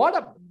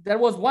there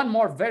was one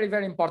more very,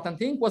 very important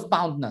thing, was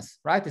boundness,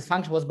 right? This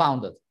function was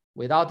bounded.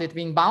 Without it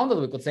being bounded,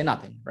 we could say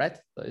nothing, right?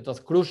 So it was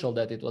crucial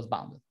that it was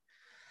bounded.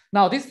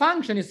 Now this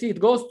function, you see, it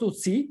goes to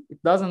C.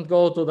 It doesn't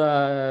go to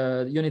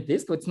the unit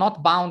disk. So it's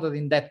not bounded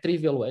in that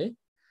trivial way.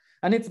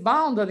 And it's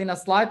bounded in a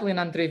slightly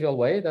non-trivial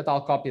way that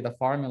I'll copy the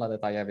formula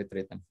that I have it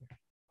written here.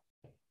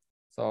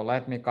 So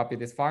let me copy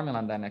this formula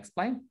and then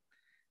explain.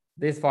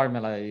 This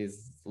formula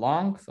is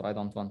long, so I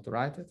don't want to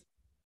write it.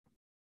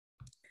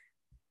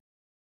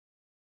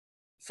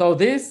 So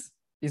this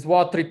is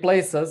what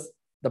replaces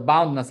the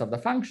boundedness of the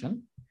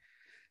function.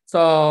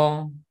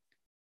 So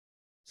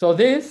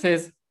this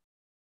is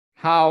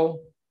how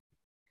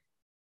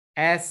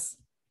S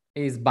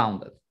is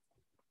bounded.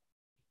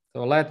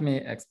 So let me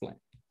explain.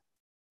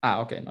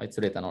 Okay, no, it's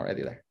written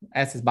already there.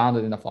 S is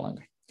bounded in the following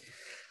way.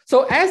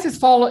 So S is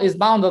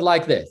bounded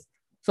like this.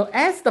 So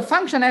S, the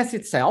function S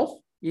itself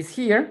is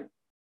here,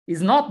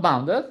 is not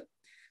bounded,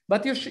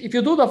 but if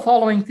you do the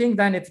following thing,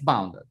 then it's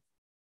bounded.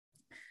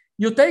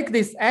 You take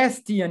this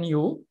S, T, and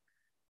U,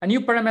 and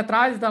you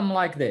parameterize them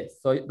like this.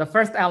 So the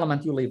first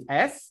element you leave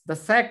S, the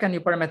second you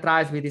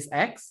parameterize with this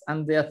X,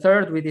 and the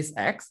third with this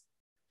X.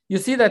 You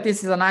see that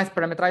this is a nice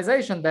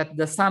parameterization that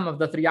the sum of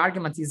the three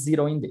arguments is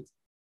 0 indeed.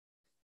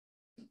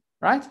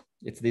 Right?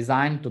 It's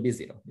designed to be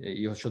 0.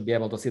 You should be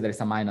able to see there is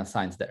a minus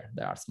signs there.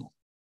 They are small.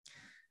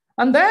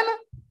 And then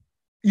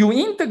you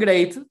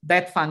integrate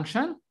that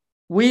function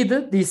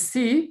with this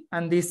C,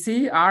 and this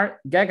C are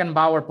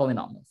Gegenbauer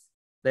polynomials.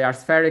 They are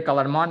spherical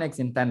harmonics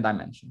in 10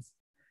 dimensions.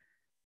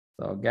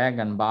 So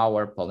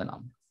Gegenbauer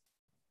polynomials.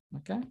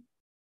 Okay.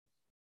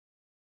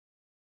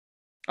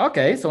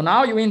 Okay, so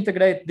now you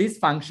integrate these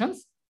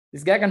functions,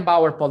 these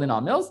Gegenbauer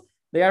polynomials.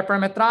 They are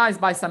parameterized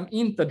by some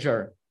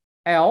integer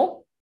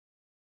L,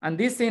 and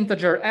this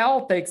integer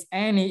L takes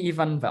any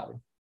even value,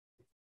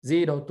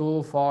 0,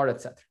 2, 4,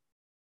 etc.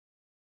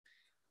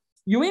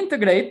 You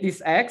integrate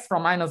this X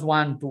from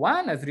 -1 to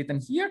 1 as written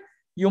here.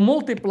 You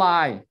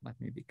multiply, let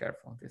me be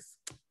careful of this.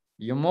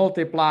 You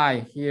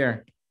multiply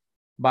here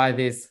by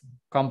this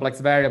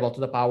complex variable to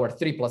the power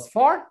 3 plus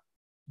 4,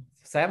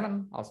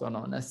 7, also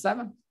known as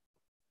 7.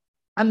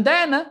 And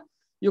then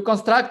you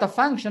construct a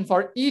function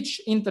for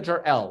each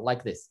integer L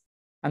like this.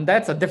 And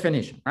that's a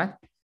definition, right?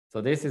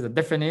 So this is a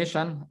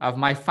definition of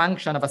my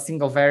function of a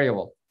single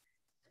variable.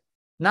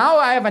 Now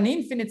I have an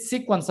infinite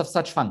sequence of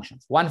such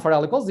functions, one for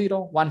L equals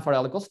 0, one for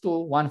L equals 2,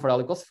 one for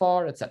L equals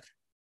 4, etc.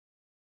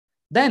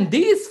 Then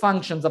these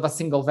functions of a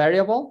single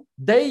variable,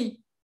 they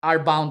are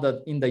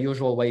bounded in the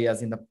usual way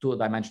as in the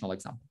two-dimensional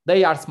example.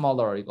 They are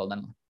smaller or equal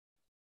than 1.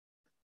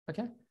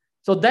 Okay,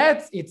 so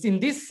it's in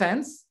this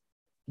sense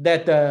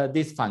that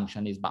this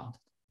function is bounded.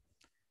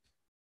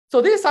 So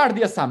these are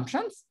the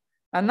assumptions.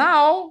 And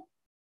now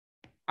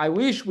I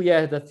wish we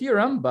had a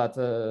theorem, but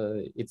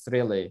it's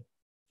really,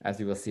 as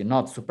you will see,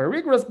 not super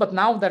rigorous. But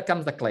now there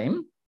comes the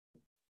claim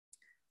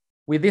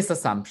with these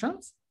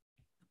assumptions.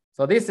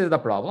 So this is the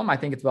problem. I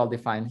think it's well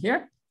defined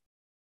here.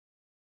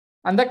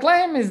 And the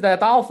claim is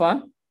that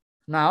alpha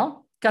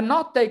now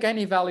cannot take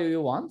any value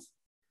you want,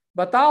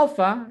 but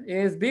alpha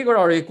is bigger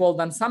or equal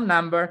than some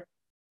number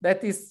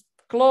that is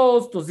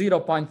close to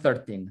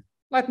 0.13.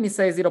 Let me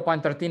say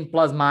 0.13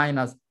 plus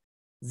minus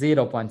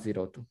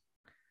 0.02.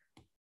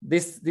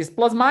 This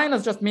plus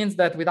minus just means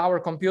that with our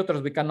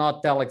computers, we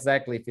cannot tell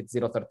exactly if it's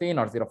 0.13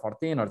 or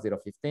 0.14 or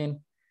 0.15.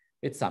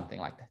 It's something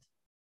like that.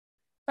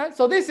 Right?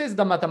 So this is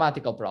the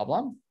mathematical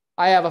problem.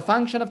 I have a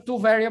function of 2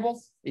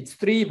 variables. It's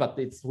 3, but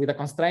it's with a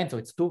constraint, so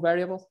it's 2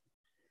 variables.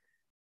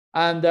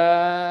 And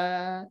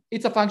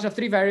it's a function of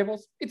 3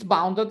 variables. It's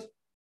bounded,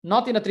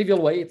 not in a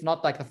trivial way. It's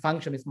not like the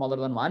function is smaller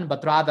than 1,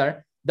 but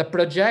rather the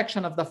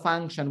projection of the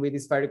function with the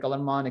spherical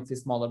harmonics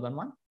is smaller than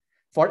 1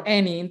 for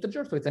any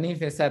integer. So it's an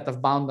infinite set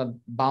of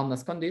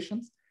boundness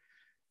conditions.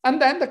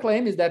 And then the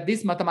claim is that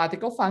these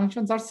mathematical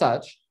functions are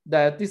such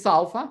that this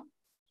alpha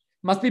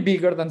must be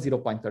bigger than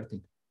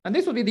 0.13. And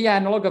this would be the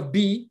analog of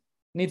B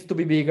needs to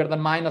be bigger than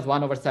minus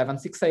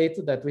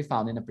 1/768 that we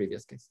found in a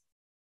previous case.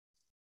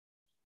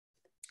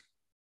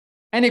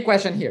 Any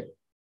question here?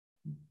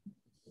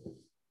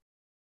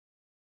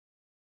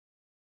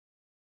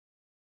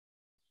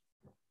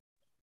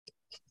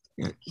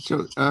 Yeah,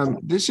 so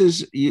this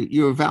is,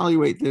 you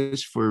evaluate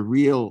this for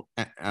real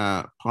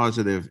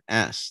positive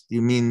S. Do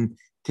you mean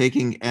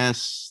taking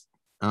S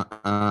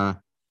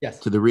yes,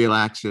 to the real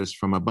axis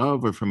from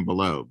above or from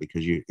below?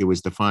 Because it was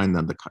defined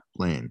on the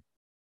plane.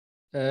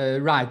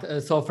 Right,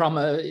 so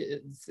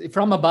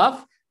from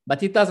above,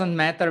 but it doesn't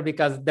matter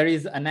because there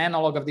is an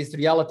analog of this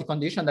reality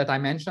condition that I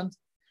mentioned,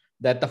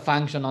 that the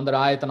function on the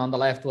right and on the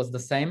left was the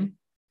same.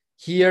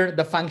 Here,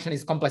 the function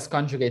is complex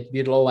conjugate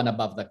below and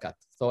above the cut.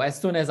 So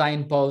as soon as I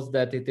impose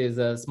that it is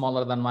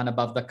smaller than 1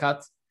 above the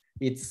cut,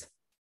 it's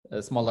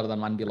smaller than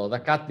 1 below the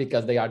cut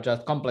because they are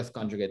just complex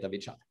conjugate of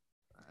each other.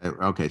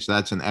 Okay, so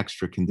that's an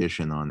extra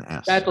condition on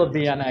S. That would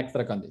be an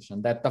extra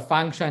condition, that the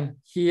function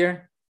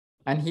here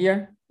and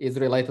here is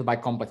related by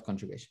complex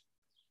conjugation.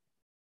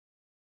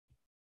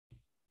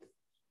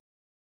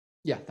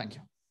 Yeah, thank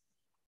you.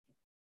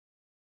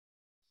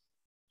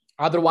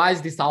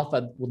 Otherwise, this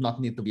alpha would not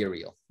need to be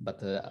real,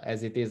 but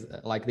as it is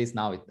like this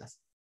now, it does.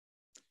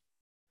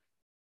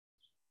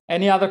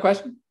 Any other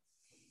question?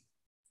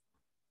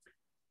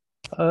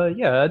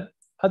 Yeah,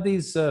 are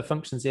these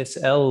functions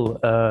SL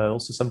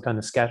also some kind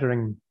of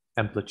scattering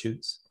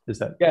amplitudes? Is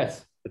that?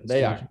 Yes,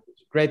 they are.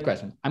 Great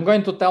question. I'm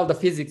going to tell the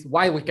physics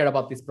why we care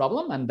about this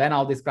problem, and then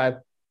I'll describe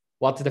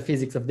what's the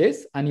physics of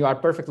this. And you are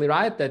perfectly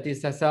right that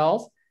these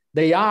SLs,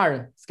 they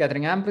are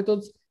scattering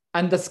amplitudes,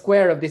 and the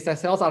square of these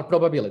SLs are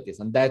probabilities,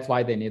 and that's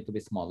why they need to be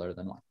smaller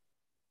than 1.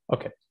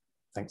 Okay,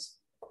 thanks.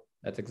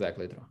 That's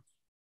exactly true.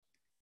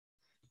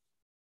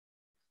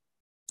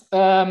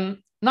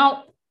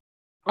 Now,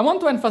 I want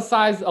to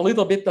emphasize a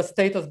little bit the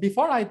status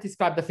before I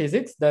describe the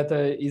physics that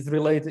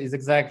is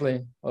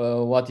exactly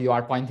what you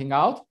are pointing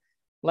out.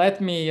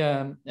 Let me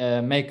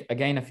make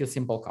again a few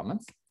simple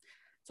comments.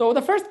 So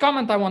the first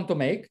comment I want to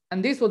make,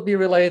 and this would be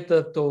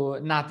related to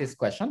Nati's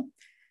question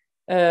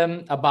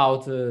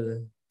about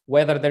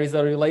whether there is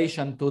a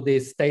relation to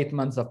these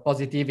statements of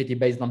positivity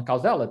based on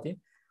causality,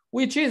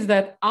 which is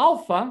that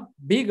alpha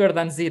bigger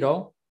than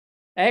 0,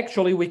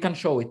 actually we can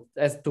show it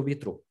as to be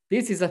true.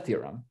 This is a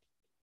theorem.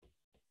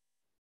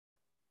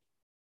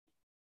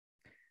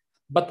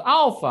 But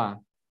alpha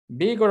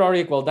bigger or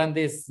equal than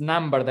this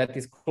number that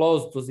is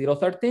close to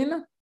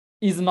 0.13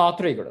 is not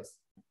rigorous.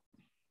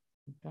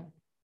 Okay.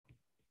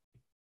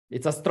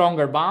 It's a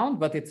stronger bound,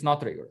 but it's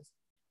not rigorous.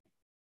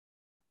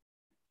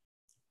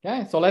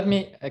 Okay, so let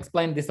me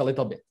explain this a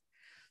little bit.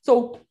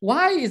 So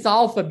why is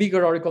alpha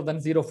bigger or equal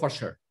than 0 for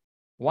sure?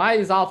 Why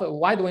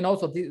do we know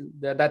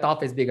that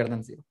alpha is bigger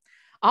than 0?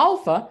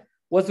 Alpha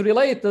was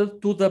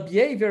related to the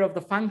behavior of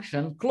the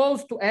function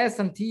close to S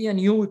and T and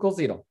U equals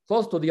 0,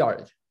 close to the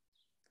origin.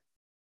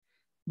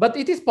 But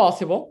it is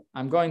possible,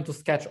 I'm going to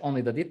sketch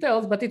only the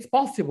details, but it's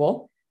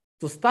possible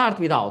to start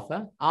with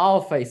alpha.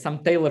 Alpha is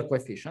some Taylor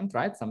coefficient,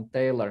 right? Some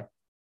Taylor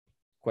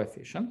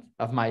coefficient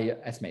of my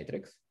S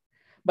matrix.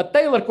 But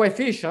Taylor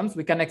coefficients,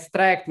 we can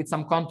extract with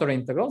some contour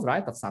integrals,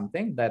 right? Of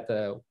something that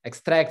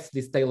extracts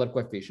these Taylor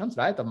coefficients,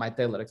 right? Of my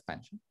Taylor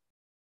expansion.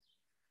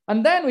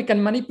 And then we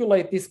can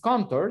manipulate these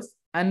contours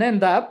and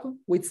end up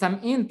with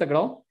some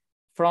integral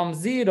from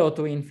 0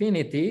 to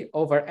infinity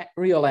over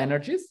real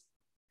energies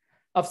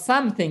of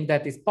something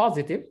that is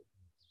positive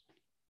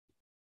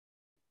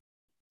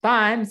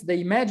times the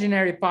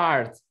imaginary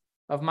part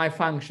of my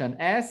function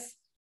s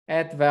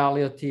at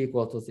value t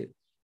equal to 0.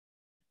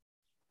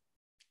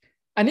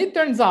 And it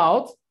turns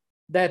out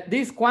that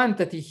this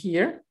quantity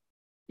here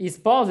is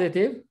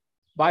positive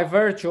by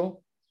virtue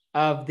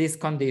of this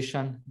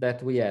condition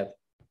that we have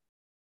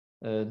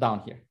down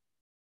here.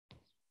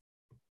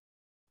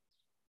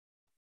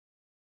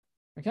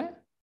 Okay,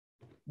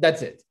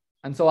 that's it.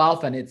 And so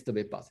alpha needs to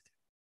be positive.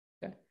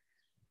 Okay,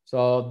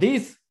 so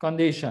this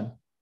condition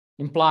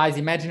implies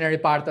imaginary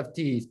part of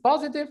t is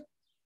positive.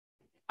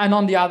 And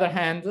on the other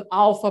hand,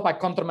 alpha by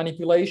contour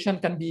manipulation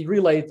can be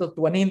related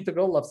to an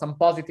integral of some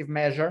positive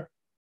measure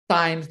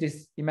times this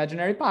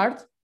imaginary part.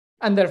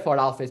 And therefore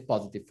alpha is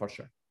positive for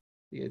sure.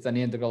 It's an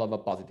integral of a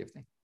positive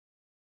thing.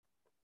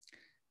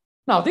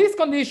 Now this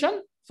condition,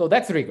 so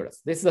that's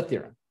rigorous. This is a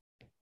theorem.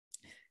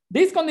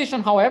 This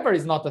condition, however,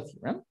 is not a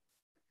theorem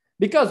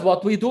because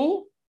what we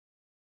do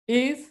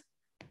is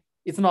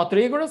it's not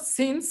rigorous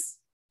since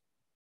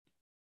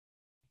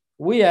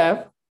we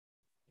have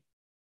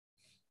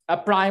a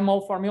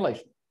primal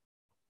formulation.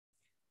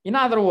 In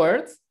other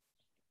words,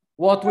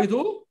 what we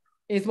do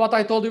is what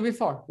I told you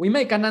before. We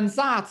make an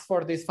ansatz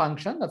for this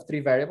function of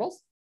 3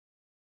 variables.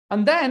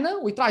 And then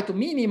we try to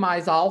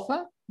minimize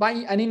alpha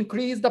and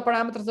increase the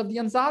parameters of the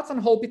ansatz and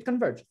hope it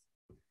converges.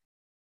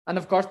 And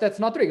of course, that's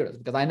not rigorous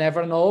because I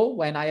never know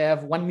when I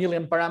have 1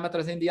 million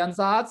parameters in the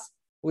ansatz,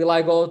 will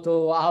I go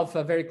to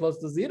alpha very close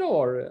to 0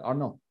 or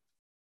no,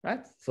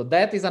 right? So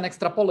that is an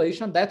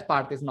extrapolation. That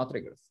part is not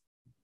rigorous,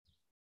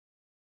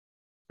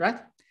 right?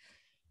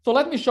 So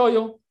let me show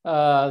you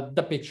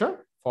the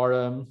picture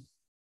for,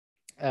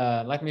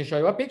 let me show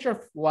you a picture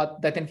of what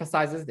that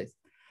emphasizes this.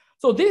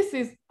 So this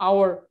is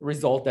our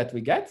result that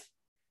we get.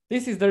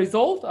 This is the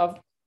result of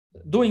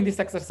doing this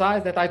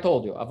exercise that I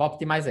told you of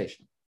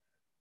optimization.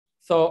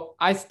 So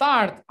I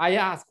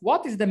ask,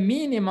 what is the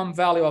minimum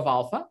value of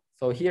alpha?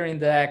 So here in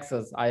the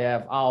axis, I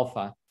have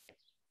alpha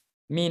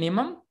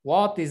minimum.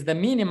 What is the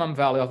minimum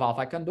value of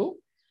alpha I can do?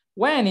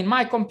 When in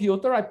my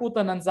computer, I put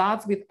an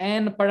ansatz with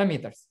n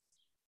parameters.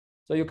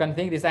 So you can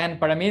think this n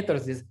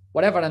parameters is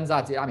whatever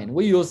ansatz. I mean,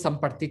 we use some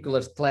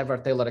particular clever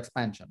Taylor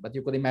expansion, but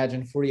you could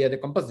imagine Fourier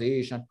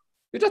decomposition.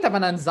 You just have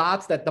an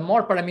ansatz that the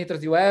more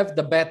parameters you have,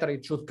 the better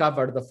it should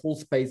cover the full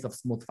space of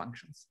smooth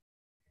functions.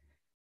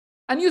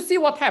 And you see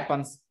what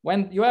happens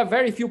when you have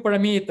very few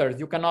parameters,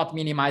 you cannot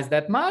minimize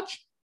that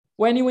much.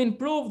 When you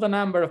improve the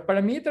number of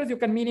parameters, you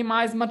can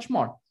minimize much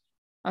more.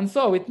 And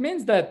so it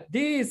means that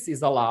this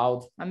is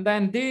allowed, and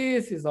then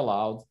this is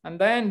allowed, and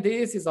then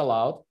this is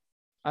allowed,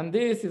 and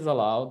this is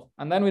allowed.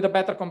 And then with a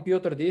better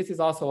computer, this is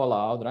also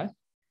allowed, right?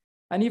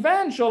 And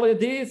eventually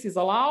this is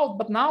allowed,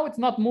 but now it's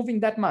not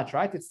moving that much,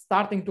 right? It's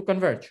starting to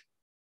converge,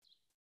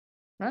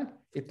 right?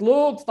 It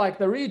looks like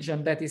the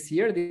region that is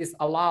here, this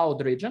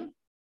allowed region.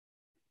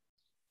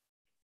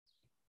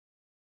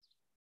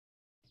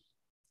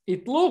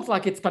 It looks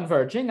like it's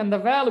converging, and the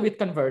value it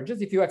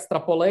converges, if you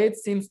extrapolate,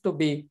 seems to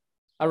be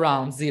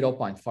around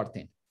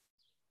 0.14.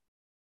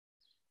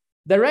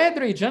 The red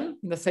region,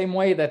 in the same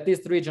way that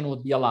this region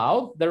would be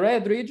allowed, the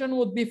red region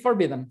would be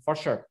forbidden for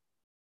sure.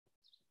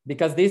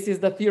 Because this is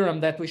the theorem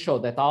that we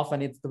showed that alpha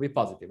needs to be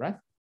positive, right?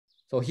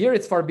 So here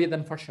it's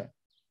forbidden for sure.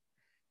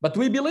 But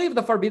we believe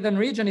the forbidden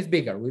region is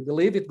bigger. We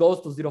believe it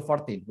goes to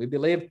 0.14. We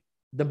believe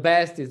the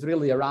best is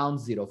really around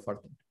 0.14.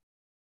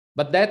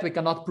 But that we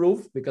cannot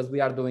prove because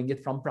we are doing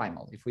it from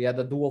primal. If we had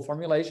a dual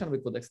formulation, we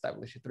could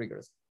establish it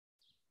rigorously.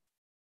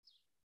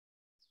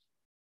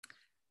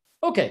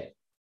 Okay,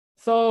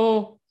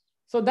 so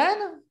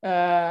then,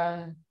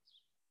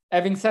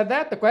 having said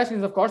that, the question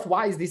is, of course,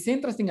 why is this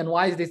interesting and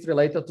why is this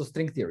related to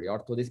string theory or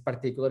to this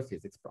particular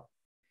physics problem?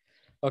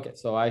 Okay,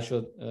 so I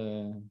should,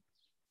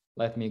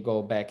 let me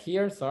go back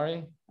here,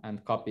 sorry,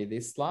 and copy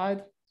this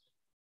slide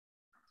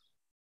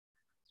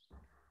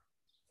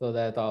so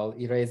that I'll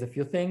erase a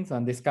few things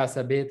and discuss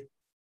a bit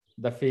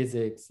the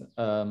physics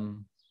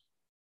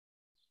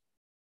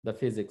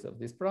of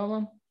this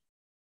problem.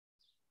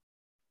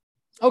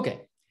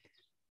 Okay.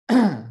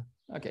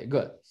 Okay,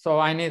 good. So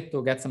I need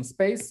to get some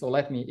space. So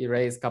let me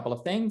erase a couple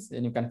of things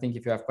and you can think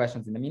if you have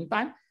questions in the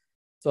meantime.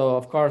 So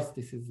of course,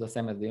 this is the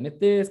same as the unit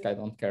disk. I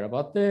don't care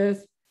about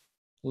this.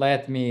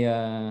 Let me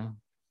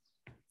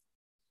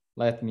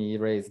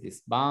erase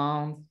this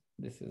bound.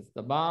 This is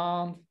the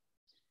bound.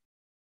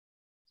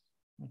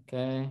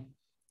 Okay.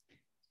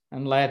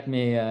 And let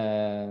me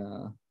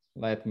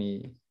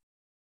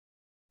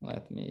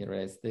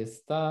erase this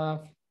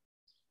stuff.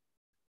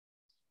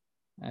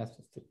 S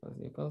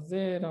equals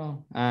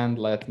 0, and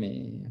let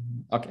me,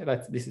 okay,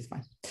 this is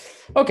fine.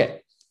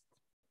 Okay,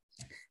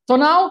 so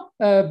now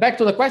back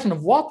to the question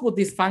of what would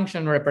this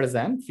function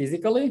represent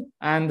physically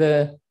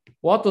and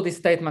what do these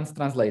statements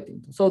translate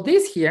into? So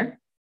this here,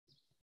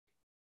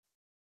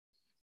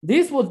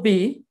 this would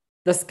be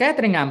the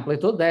scattering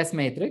amplitude, the S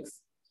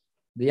matrix,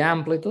 the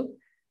amplitude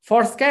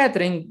for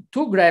scattering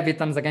 2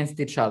 gravitons against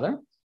each other.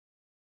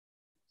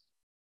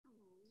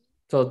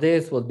 So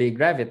this would be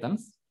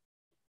gravitons.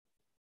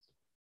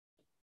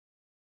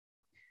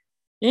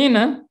 In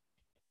a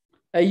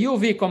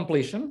UV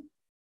completion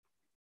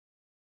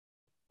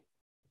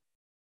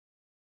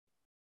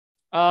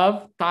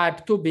of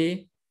type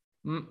 2b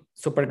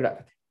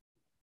supergravity.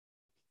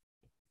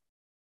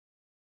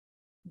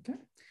 Okay.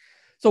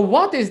 So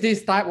what is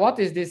this type? What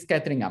is this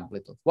scattering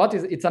amplitude?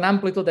 It's an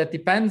amplitude that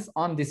depends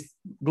on these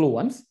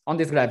gluons, on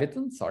these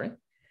gravitons, sorry.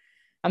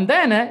 And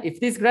then if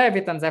these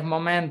gravitons have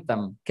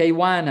momentum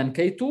K1 and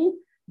K2,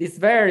 this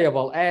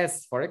variable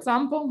S, for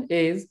example,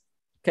 is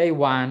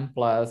K1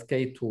 plus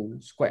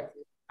K2 squared.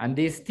 And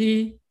this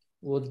T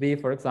would be,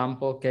 for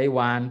example,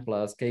 K1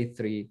 plus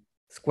K3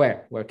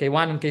 squared, where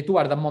K1 and K2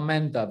 are the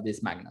momenta of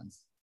these magnons,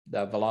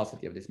 the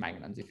velocity of these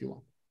magnons, if you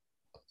want.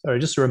 Sorry,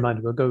 just a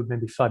reminder, we'll go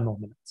maybe 5 more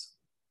minutes.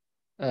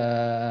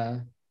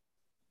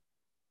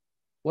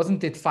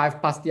 Wasn't it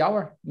 5 past the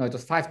hour? No, it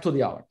was 5 to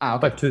the hour. Ah,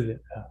 okay. 5 to the,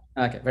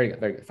 yeah. Okay, very good,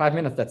 very good. 5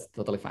 minutes, that's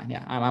totally fine.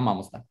 Yeah, I'm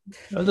almost done.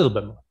 A little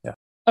bit more, yeah.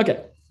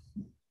 Okay.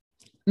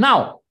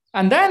 Now,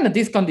 and then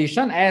this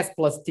condition, S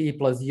plus T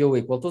plus U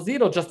equal to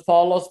 0, just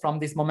follows from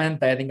this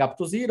momenta adding up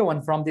to 0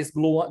 and from this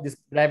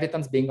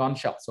gravitons being on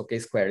shells. So K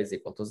squared is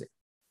equal to 0.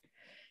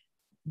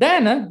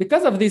 Then,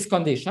 because of this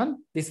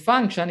condition, this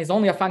function is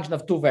only a function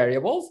of 2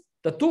 variables.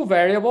 The 2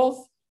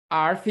 variables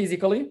are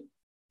physically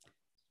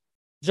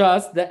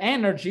just the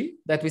energy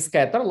that we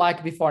scatter,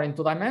 like before in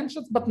 2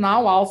 dimensions, but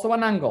now also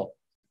an angle,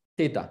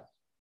 theta,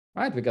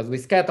 right? Because we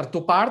scatter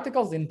 2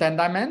 particles in 10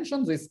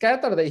 dimensions, we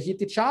scatter, they hit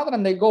each other,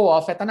 and they go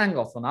off at an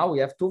angle. So now we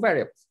have 2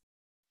 variables.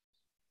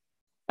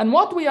 And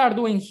what we are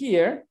doing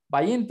here,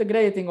 by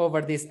integrating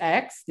over this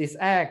x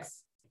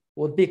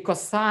would be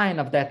cosine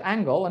of that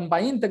angle. And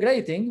by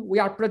integrating, we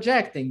are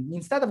projecting.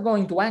 Instead of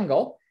going to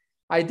angle,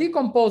 I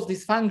decompose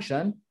this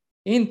function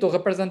into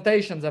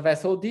representations of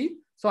SOD.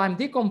 So I'm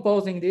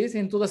decomposing this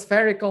into the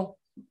spherical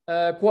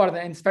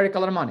coordinate and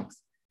spherical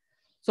harmonics.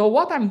 So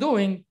what I'm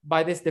doing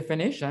by this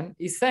definition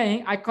is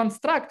saying I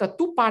construct a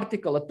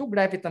 2-particle, a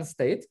 2-graviton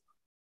state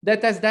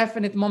that has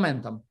definite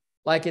momentum,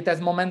 like it has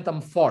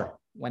momentum 4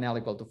 when L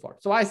equal to 4.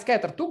 So I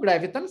scatter 2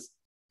 gravitons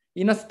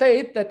in a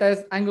state that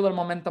has angular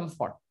momentum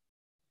 4.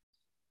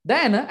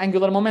 Then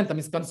angular momentum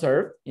is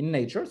conserved in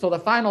nature. So the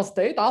final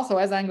state also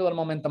has angular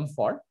momentum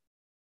 4,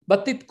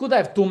 but it could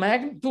have 2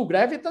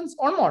 gravitons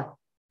or more.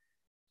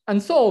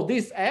 And so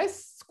this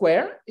S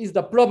square is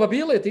the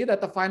probability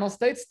that the final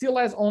state still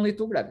has only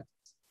 2 gravitons.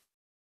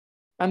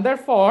 And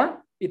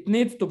therefore, it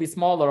needs to be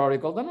smaller or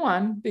equal than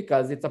 1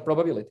 because it's a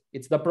probability.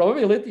 It's the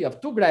probability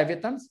of 2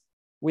 gravitons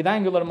with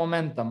angular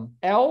momentum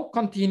L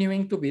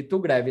continuing to be 2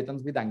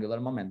 gravitons with angular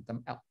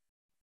momentum L.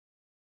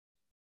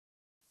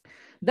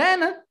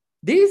 Then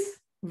this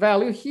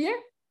value here,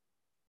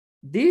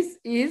 this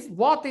is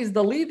what is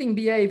the leading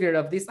behavior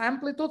of this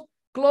amplitude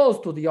close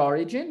to the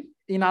origin.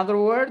 In other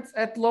words,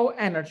 at low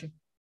energy.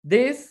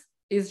 This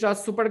is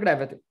just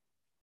supergravity.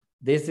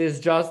 This is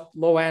just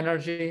low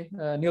energy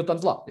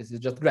Newton's law. This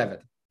is just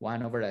gravity,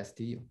 1 over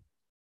STU.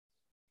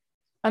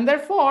 And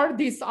therefore,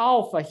 this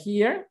alpha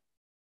here,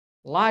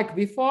 like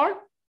before,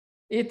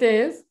 it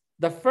is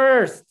the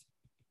first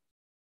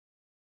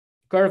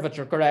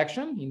curvature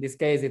correction. In this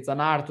case, it's an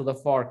R to the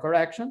 4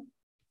 correction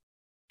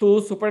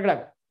to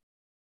supergravity.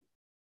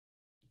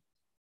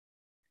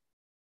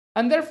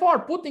 And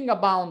therefore, putting a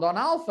bound on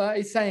alpha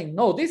is saying,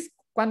 no, this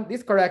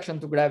correction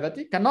to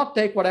gravity cannot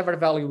take whatever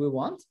value we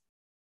want.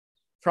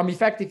 From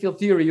effective field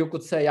theory, you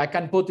could say, I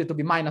can put it to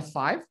be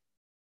 -5.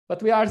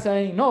 But we are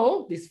saying,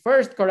 no, this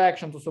first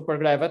correction to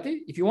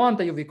supergravity, if you want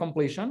a UV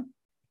completion,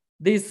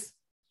 this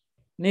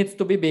needs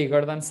to be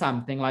bigger than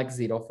something like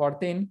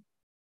 0.14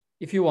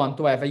 if you want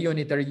to have a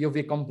unitary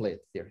UV complete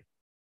theory.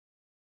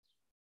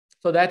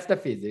 So that's the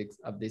physics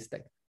of this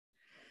state.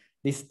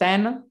 This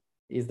 10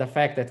 is the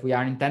fact that we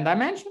are in 10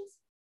 dimensions.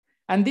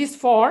 And this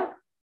 4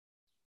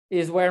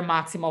 is where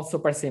maximal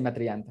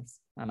supersymmetry enters.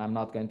 And I'm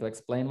not going to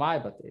explain why,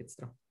 but it's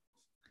true.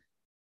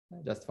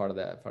 Just for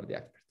the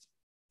experts.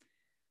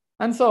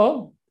 And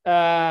so,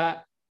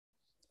 and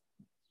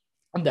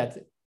that's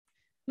it.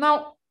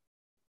 Now,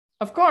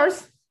 of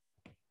course,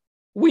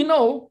 we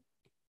know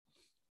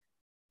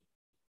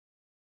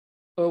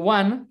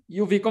one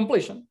UV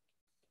completion.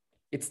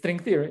 It's string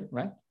theory,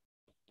 right?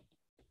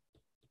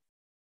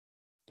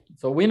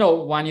 So we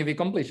know one UV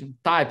completion,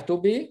 type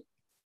 2b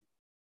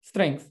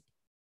strings.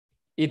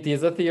 It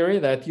is a theory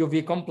that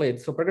UV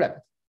completes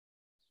supergravity.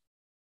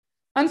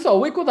 And so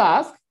we could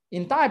ask,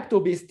 in type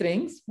 2b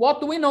strings, what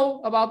do we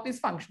know about this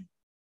function?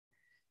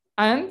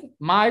 And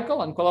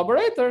Michael and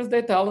collaborators,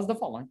 they tell us the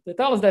following. They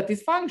tell us that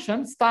this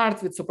function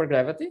starts with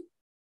supergravity.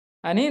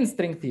 And in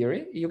string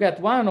theory, you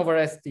get 1 over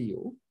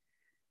STU.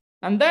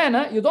 And then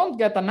you don't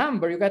get a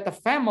number, you get a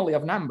family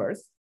of numbers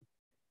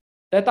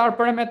that are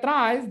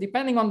parameterized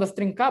depending on the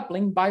string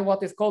coupling by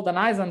what is called an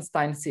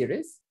Eisenstein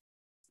series,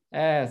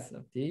 S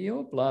of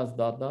TU plus ...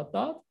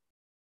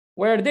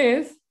 where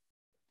this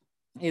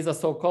is a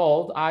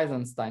so-called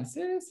Eisenstein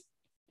series,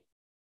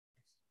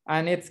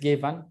 and it's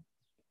given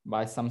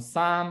by some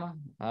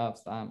sum of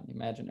some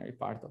imaginary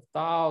part of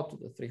tau to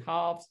the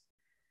 3/2,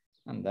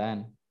 and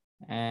then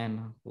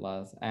n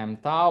plus m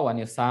tau, and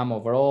you sum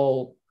over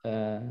all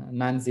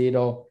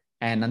non-zero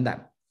n and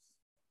m.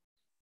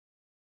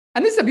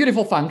 And this is a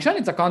beautiful function.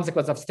 It's a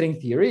consequence of string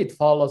theory. It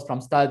follows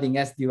from studying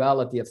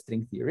S-duality of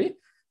string theory.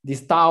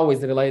 This tau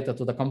is related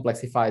to the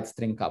complexified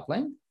string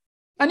coupling.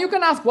 And you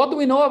can ask, what do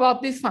we know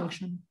about this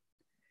function?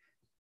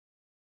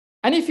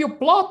 And if you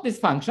plot this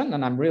function,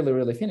 and I'm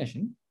really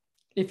finishing,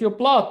 if you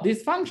plot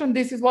this function,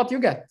 this is what you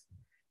get.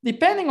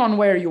 Depending on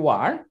where you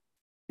are,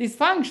 this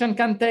function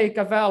can take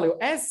a value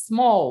as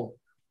small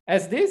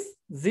as this,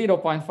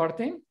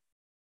 0.14,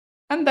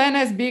 and then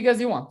as big as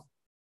you want.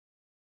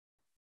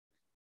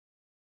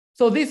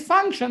 So this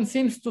function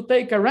seems to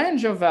take a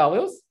range of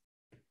values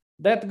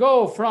that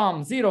go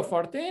from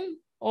 0.14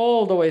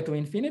 all the way to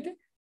infinity.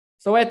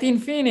 So at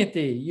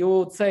infinity, you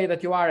would say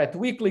that you are at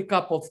weakly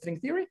coupled string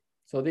theory.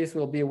 So this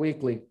will be weak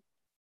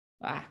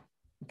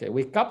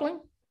coupling.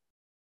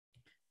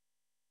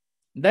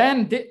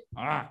 Then,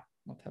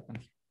 what happened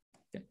here?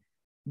 Okay.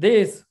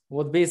 This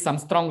would be some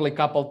strongly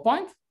coupled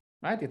point,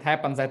 right? It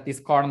happens at these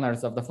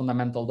corners of the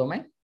fundamental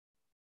domain.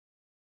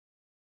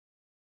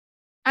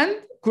 And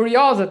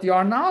curiosity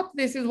or not,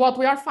 this is what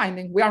we are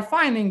finding. We are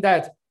finding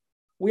that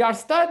we are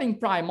studying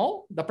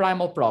the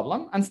primal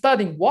problem, and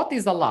studying what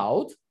is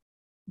allowed.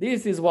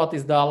 This is what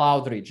is the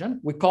allowed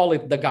region. We call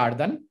it the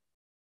garden.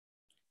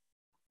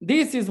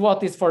 This is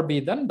what is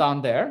forbidden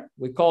down there.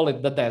 We call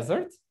it the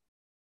desert.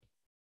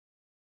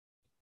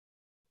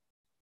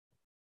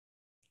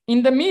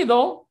 In the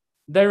middle,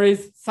 there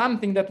is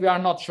something that we are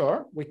not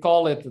sure. We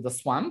call it the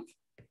swamp.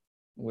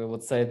 We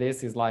would say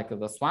this is like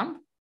the swamp.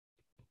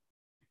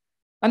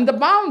 And the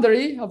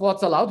boundary of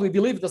what's allowed, we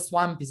believe the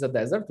swamp is a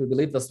desert. We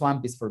believe the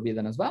swamp is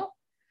forbidden as well.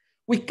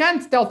 We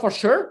can't tell for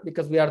sure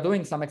because we are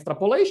doing some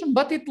extrapolation,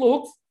 but it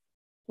looks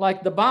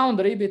like the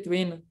boundary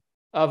between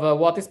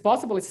what is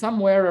possible is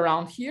somewhere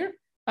around here.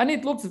 And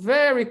it looks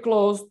very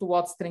close to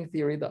what string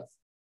theory does.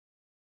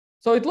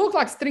 So it looks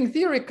like string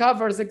theory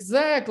covers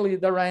exactly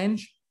the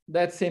range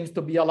that seems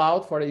to be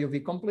allowed for a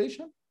UV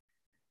completion,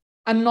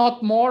 and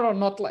not more or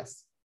not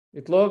less.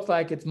 It looks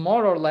like it's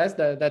more or less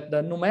that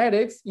the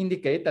numerics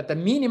indicate that the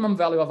minimum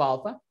value of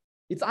alpha,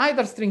 it's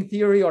either string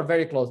theory or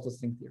very close to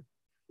string theory.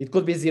 It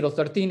could be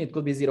 0.13, it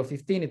could be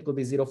 0.15, it could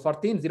be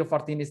 0.14.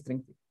 0.14 is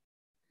string theory.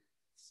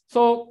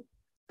 So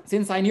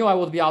since I knew I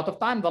would be out of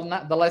time,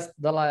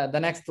 the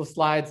next two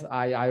slides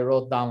I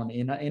wrote down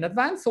in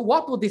advance. So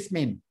what would this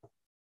mean?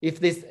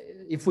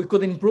 If we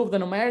could improve the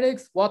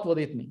numerics, what would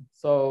it mean?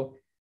 So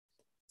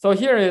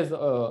here is,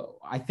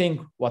 I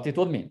think, what it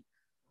would mean.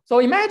 So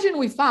imagine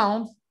we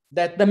found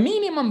that the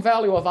minimum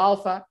value of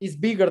alpha is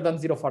bigger than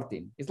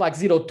 0.14. It's like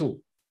 0.2.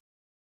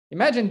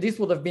 Imagine this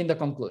would have been the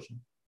conclusion.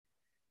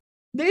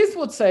 This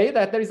would say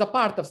that there is a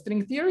part of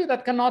string theory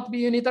that cannot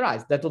be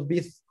unitarized.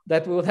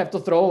 That we would have to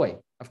throw away.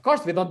 Of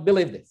course, we don't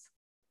believe this,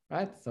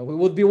 right? So we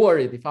would be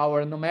worried if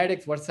our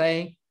numerics were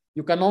saying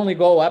you can only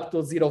go up to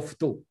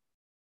 0.2,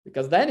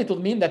 because then it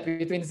would mean that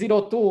between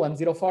 0.2 and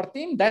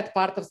 0.14, that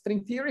part of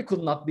string theory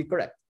could not be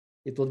correct.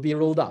 It would be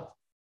ruled out,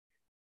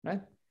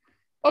 right?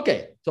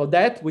 Okay, so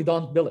that we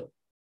don't believe.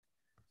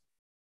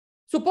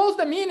 Suppose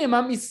the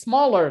minimum is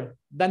smaller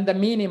than the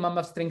minimum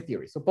of string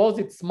theory. Suppose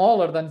it's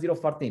smaller than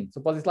 0.14.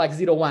 Suppose it's like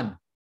 0.1.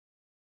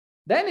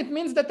 Then it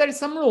means that there is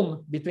some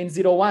room between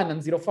 0.1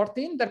 and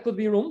 0.14. There could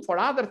be room for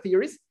other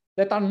theories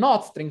that are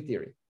not string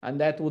theory, and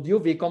that would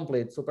UV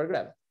complete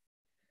supergravity.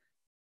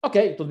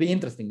 Okay, it would be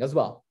interesting as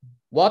well.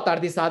 What are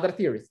these other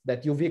theories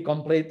that UV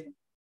complete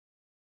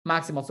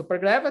maximal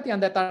supergravity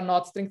and that are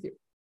not string theory?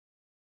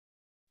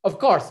 Of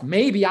course,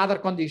 maybe other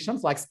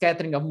conditions like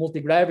scattering of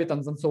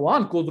multigravitons and so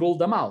on could rule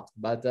them out.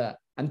 But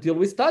until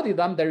we study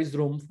them, there is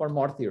room for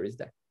more theories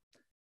there.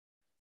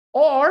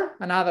 Or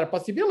another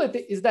possibility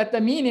is that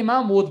the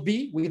minimum would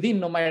be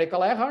within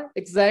numerical error,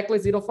 exactly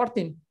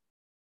 0.14.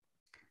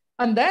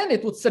 And then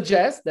it would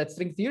suggest that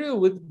string theory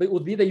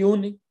would be the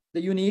unique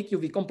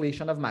UV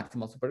completion of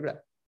maximal supergravity.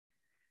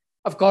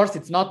 Of course,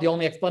 it's not the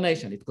only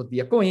explanation. It could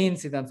be a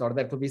coincidence, or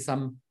there could be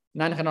some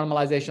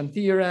non-renormalization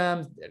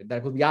theorems.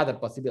 There could be other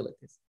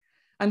possibilities.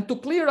 And to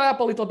clear up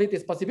a little bit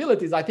these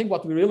possibilities, I think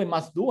what we really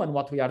must do, and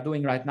what we are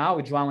doing right now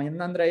with João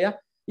and Andrea,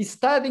 is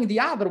studying the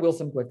other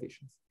Wilson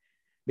coefficients.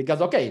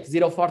 Because, okay,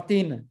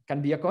 0.14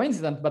 can be a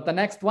coincidence, but the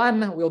next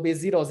one will be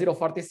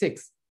 0.046.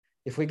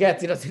 If we get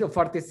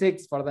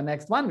 0.046 for the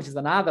next one, which is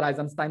another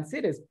Eisenstein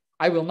series,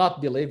 I will not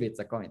believe it's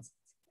a coincidence.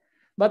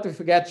 But if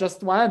we get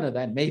just one,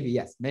 then maybe,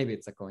 yes, maybe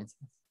it's a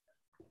coincidence.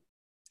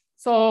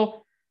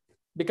 So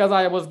because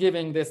I was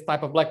giving this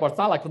type of Blackboard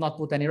style, I could not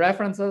put any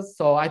references.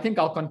 So I think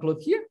I'll conclude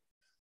here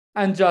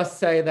and just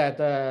say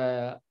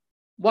that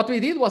what we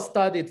did was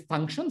studied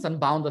functions and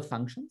bounded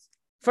functions.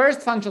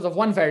 First, functions of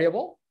one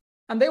variable,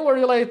 and they were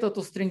related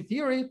to string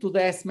theory, to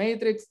the S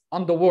matrix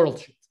on the world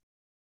sheet,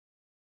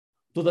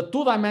 to the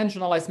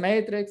two-dimensional S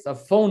matrix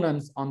of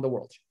phonons on the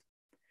world sheet.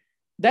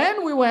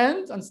 Then we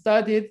went and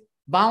studied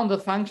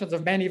bounded functions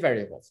of many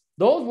variables.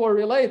 Those were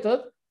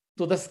related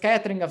to the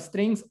scattering of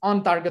strings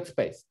on target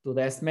space, to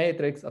the S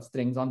matrix of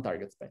strings on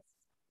target space.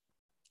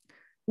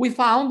 We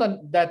found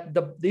that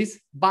this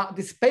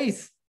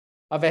space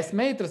of S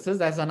matrices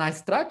has a nice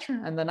structure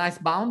and a nice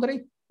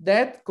boundary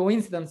that,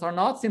 coincidence or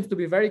not, seems to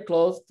be very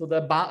close to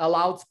the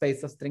allowed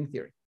space of string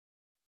theory.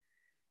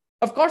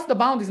 Of course, the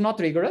bound is not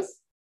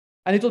rigorous,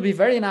 and it would be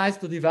very nice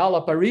to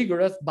develop a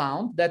rigorous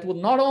bound that would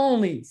not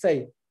only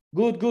say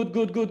good, good,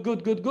 good, good,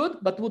 good, good, good,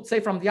 but would say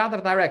from the other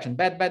direction,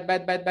 bad, bad,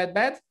 bad, bad, bad,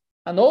 bad.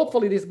 And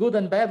hopefully this good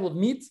and bad would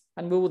meet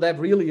and we would have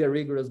really a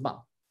rigorous bound.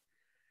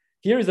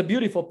 Here is a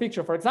beautiful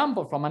picture, for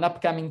example, from an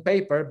upcoming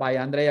paper by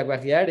Andrea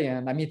Gualtieri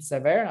and Amit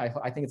Sever.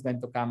 I think it's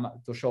going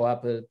to show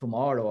up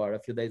tomorrow or in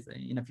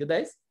a few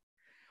days,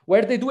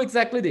 where they do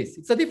exactly this.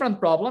 It's a different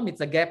problem.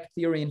 It's a gap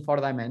theory in 4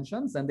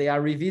 dimensions, and they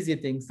are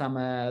revisiting some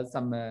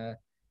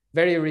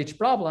very rich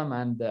problem,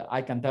 and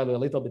I can tell you a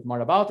little bit more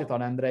about it,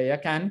 or Andrea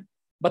can.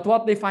 But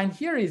what they find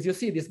here is, you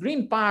see, this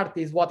green part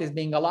is what is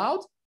being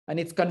allowed, and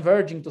it's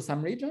converging to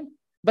some region.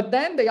 But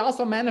then they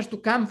also manage to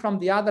come from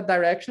the other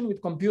direction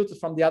with computers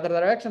from the other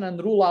direction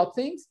and rule out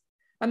things.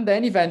 And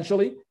then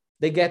eventually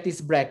they get these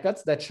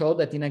brackets that show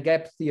that in a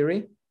gap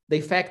theory, the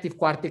effective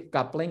quartic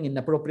coupling in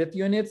appropriate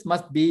units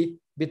must be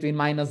between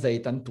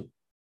 -8 and 2.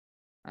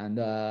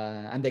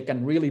 And they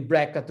can really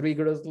bracket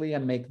rigorously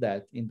and make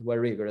that into a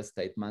rigorous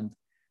statement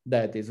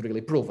that is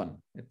really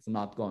proven. It's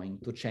not going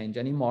to change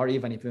anymore,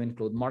 even if you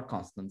include more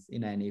constants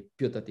in any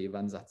putative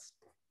ansatz.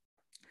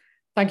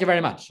 Thank you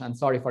very much. And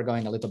sorry for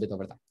going a little bit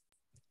over time.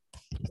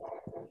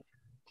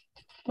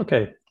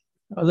 Okay,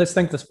 let's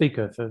thank the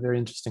speaker for a very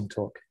interesting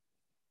talk.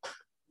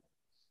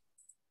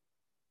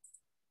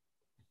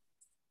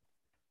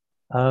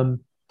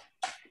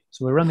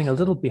 So we're running a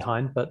little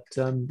behind, but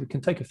we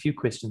can take a few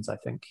questions, I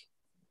think.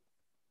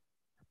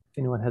 If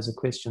anyone has a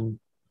question,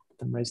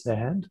 then raise their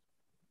hand.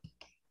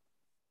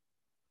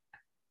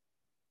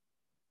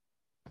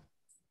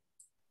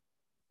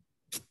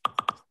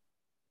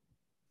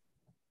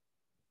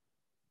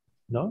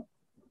 No?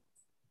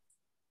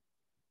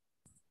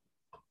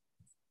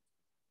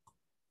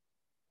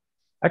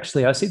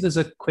 Actually, I see there's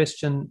a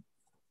question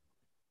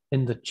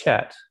in the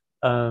chat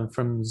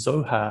from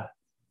Zoha.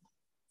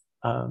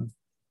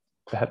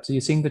 Perhaps are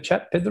you seeing the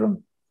chat,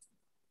 Pedro?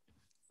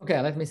 Okay,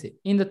 let me see.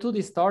 In the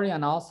 2D story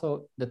and also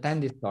the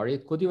 10D story,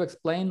 could you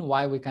explain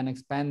why we can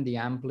expand the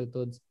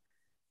amplitudes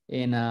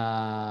in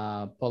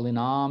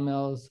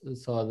polynomials?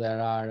 So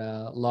there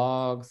are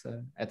logs,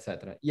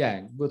 etc.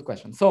 Yeah, good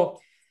question. So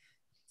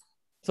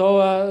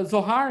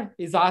Zohar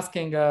is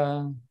asking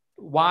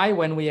why,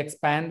 when we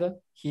expand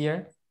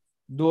here,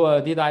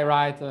 did I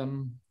write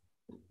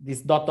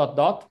this ...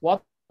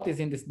 What is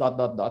in this ...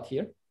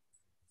 here?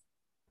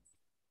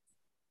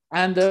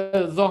 And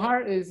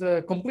Zohar is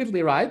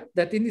completely right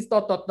that in this ...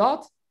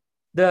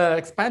 the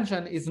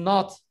expansion is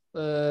not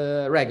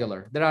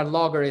regular. There are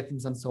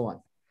logarithms and so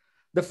on.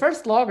 The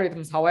first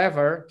logarithms,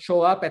 however,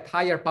 show up at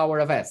higher power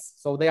of s.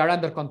 So they are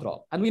under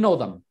control. And we know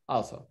them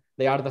also.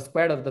 They are the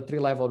square of the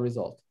 3-level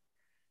result.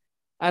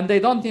 And they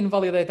don't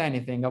invalidate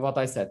anything of what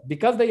I said.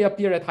 Because they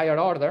appear at higher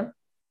order,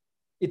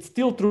 it's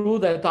still true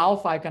that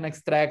alpha I can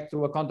extract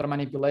through a counter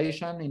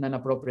manipulation in an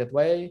appropriate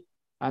way.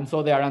 And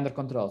so they are under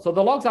control. So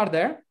the logs are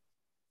there.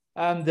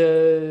 And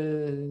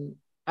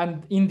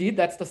indeed,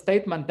 that's the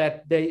statement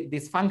that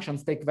these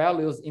functions take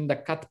values in the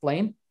cut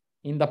plane,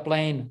 in the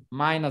plane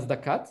minus the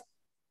cut.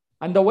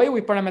 And the way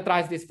we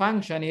parameterize this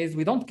function is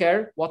we don't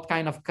care what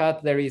kind of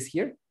cut there is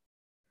here.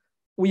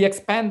 We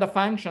expand the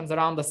functions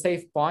around the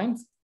safe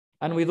points,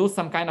 and we do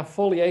some kind of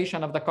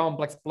foliation of the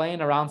complex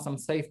plane around some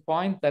safe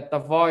point that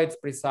avoids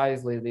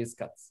precisely these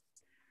cuts.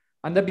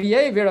 And the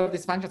behavior of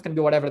these functions can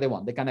be whatever they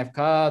want. They can have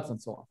cuts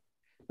and so on.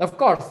 Of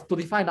course, to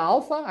define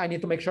alpha, I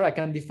need to make sure I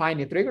can define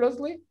it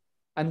rigorously.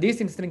 And this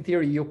in string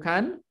theory you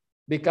can,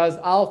 because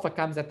alpha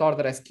comes at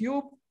order s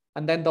cubed,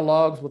 and then the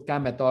logs would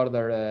come at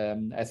order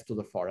s to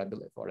the 4, I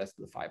believe, or s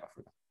to the 5, I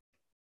forgot.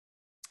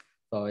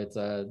 So it's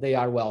they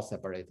are well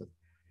separated.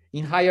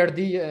 In higher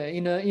D,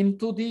 in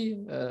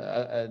 2D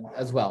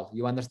as well,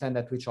 you understand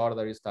at which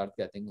order you start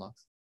getting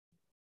logs.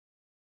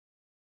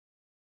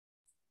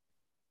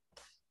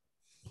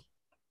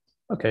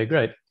 Okay,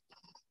 great.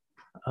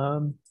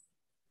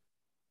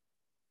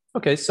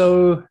 Okay,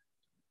 so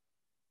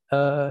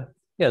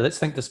yeah, let's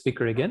thank the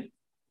speaker again.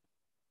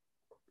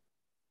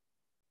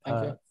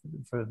 Thank you.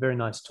 For a very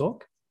nice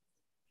talk.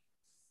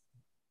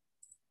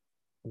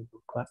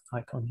 Clap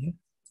icon here.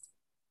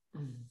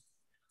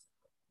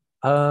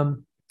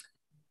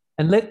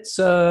 And let's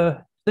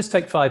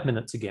take 5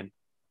 minutes again.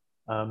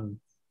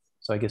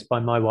 So I guess by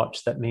my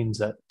watch, that means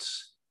that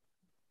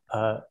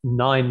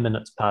 9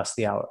 minutes past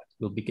the hour,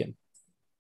 we'll begin.